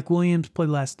 Mike Williams played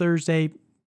last Thursday.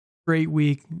 Great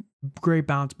week. Great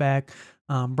bounce back.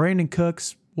 Brandon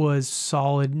Cooks was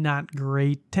solid, not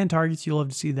great. 10 targets. You'll love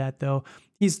to see that, though.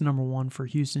 He's the number one for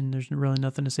Houston. There's really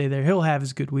nothing to say there. He'll have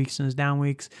his good weeks and his down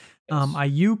weeks.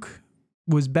 Ayuk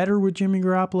was better with Jimmy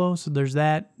Garoppolo, so there's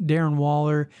that. Darren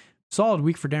Waller, solid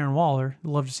week for Darren Waller.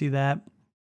 Love to see that.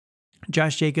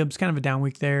 Josh Jacobs, kind of a down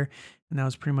week there, and that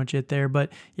was pretty much it there.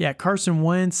 But yeah, Carson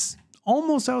Wentz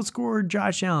almost outscored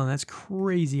Josh Allen. That's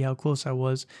crazy how close I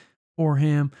was for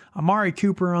him. Amari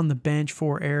Cooper on the bench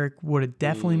for Eric would have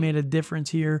definitely made a difference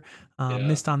here.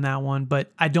 Missed on that one,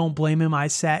 but I don't blame him. I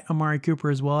sat Amari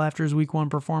Cooper as well after his week 1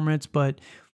 performance, but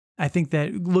I think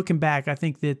that looking back, I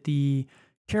think that the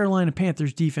Carolina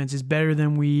Panthers defense is better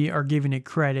than we are giving it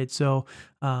credit. So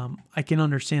I can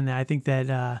understand that. I think that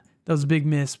that was a big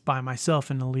miss by myself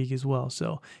in the league as well.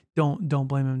 So don't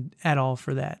blame him at all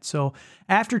for that. So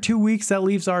after 2 weeks, that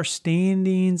leaves our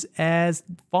standings as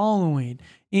following.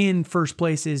 In first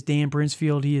place is Dan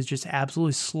Brinsfield. He is just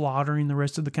absolutely slaughtering the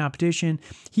rest of the competition.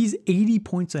 He's 80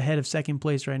 points ahead of second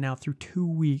place right now through 2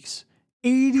 weeks.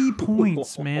 80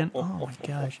 points, man. Oh my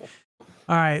gosh.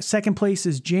 All right, second place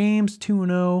is James,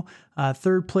 2-0.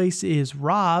 Third place is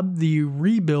Rob, the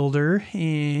rebuilder,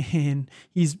 and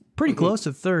he's pretty close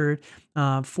to third.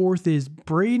 Fourth is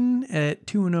Braden at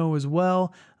 2-0 as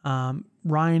well.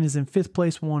 Ryan is in fifth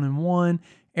place, 1-1.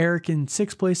 Eric in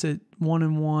sixth place at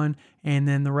 1-1. And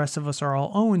then the rest of us are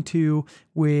all 0-2,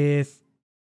 with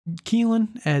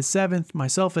Keelan as seventh,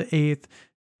 myself at eighth,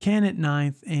 Ken at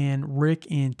ninth, and Rick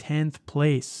in 10th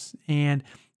place. And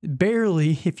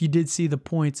barely, if you did see the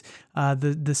points,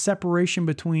 the separation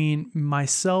between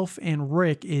myself and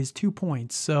Rick is 2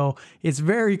 points. So it's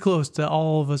very close to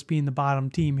all of us being the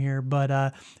bottom team here, but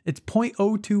it's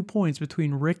 0.02 points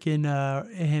between Rick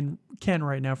and Ken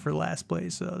right now for last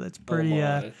place. So that's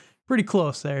pretty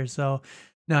close there. So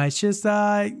no, it's just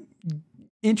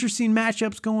interesting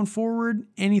matchups going forward.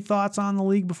 Any thoughts on the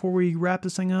league before we wrap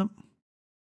this thing up?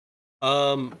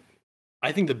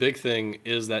 I think the big thing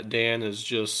is that Dan is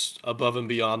just above and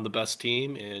beyond the best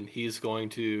team, and he's going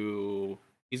to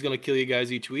kill you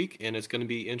guys each week, and it's going to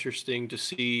be interesting to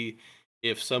see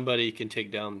if somebody can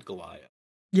take down Goliath.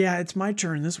 Yeah, it's my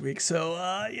turn this week, so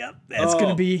yep, that's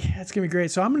gonna be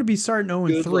great. So I'm gonna be starting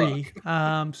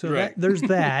 0-3. So right. There's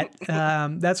that.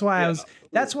 That's why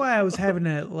I was having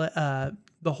the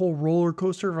whole roller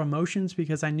coaster of emotions,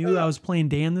 because I knew I was playing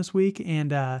Dan this week,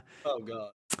 and oh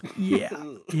god.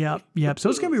 Yep. So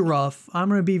it's gonna be rough. I'm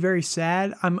gonna be very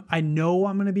sad. I know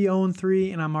I'm gonna be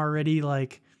 0-3, and I'm already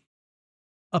like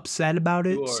upset about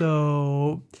it.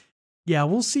 So yeah,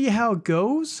 we'll see how it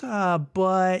goes.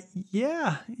 But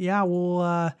yeah,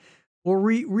 we'll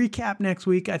recap next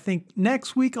week. I think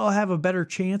next week I'll have a better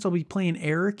chance. I'll be playing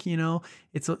Eric.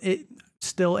 It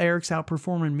still Eric's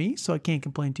outperforming me, so I can't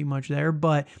complain too much there.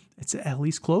 But it's at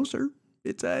least closer.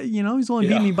 It's he's only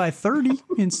beat me by 30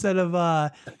 instead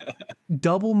of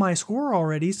double my score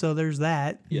already. So there's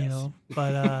that. Yes.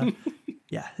 But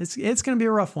yeah, it's gonna be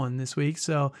a rough one this week.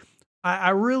 So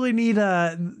I really need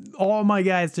all my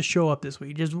guys to show up this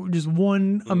week. Just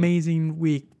one amazing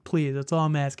week, please. That's all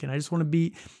I'm asking. I just want to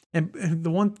beat. And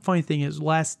the one funny thing is,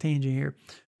 last tangent here,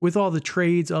 with all the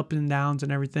trades up and downs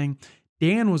and everything,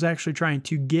 Dan was actually trying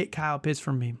to get Kyle Pitts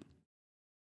from me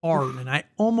hard, and I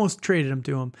almost traded him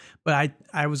to him. But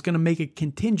I was going to make a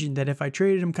contingent that if I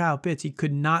traded him Kyle Pitts, he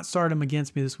could not start him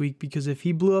against me this week, because if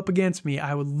he blew up against me,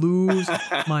 I would lose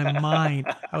my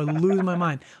mind. I would lose my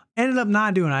mind. Ended up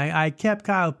not doing it. I kept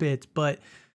Kyle Pitts, but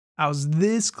I was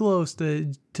this close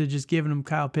to just giving him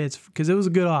Kyle Pitts because it was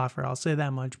a good offer. I'll say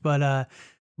that much.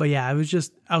 But yeah, I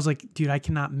was like, dude, I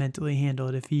cannot mentally handle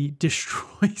it if he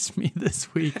destroys me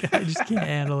this week. I just can't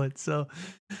handle it. So,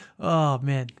 oh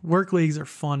man, work leagues are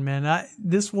fun, man.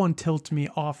 This one tilts me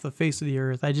off the face of the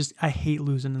earth. I hate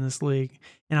losing in this league,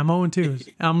 and I'm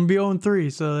 0-2. I'm gonna be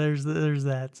 0-3. So there's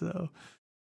that. So,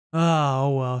 oh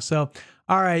well. So,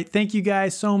 all right. Thank you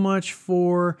guys so much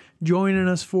for joining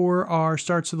us for our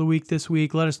starts of the week this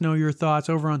week. Let us know your thoughts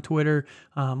over on Twitter,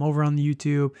 over on the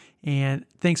YouTube, and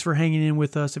thanks for hanging in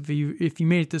with us. If you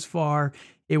made it this far,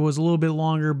 it was a little bit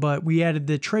longer, but we added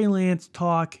the Trey Lance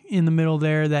talk in the middle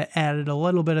there that added a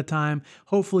little bit of time.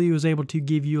 Hopefully, he was able to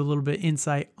give you a little bit of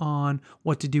insight on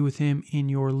what to do with him in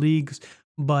your leagues.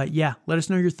 But yeah, let us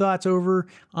know your thoughts over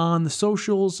on the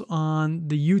socials, on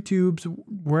the YouTubes,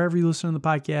 wherever you listen to the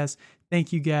podcast.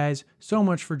 Thank you guys so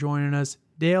much for joining us.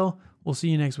 Dale, we'll see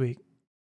you next week.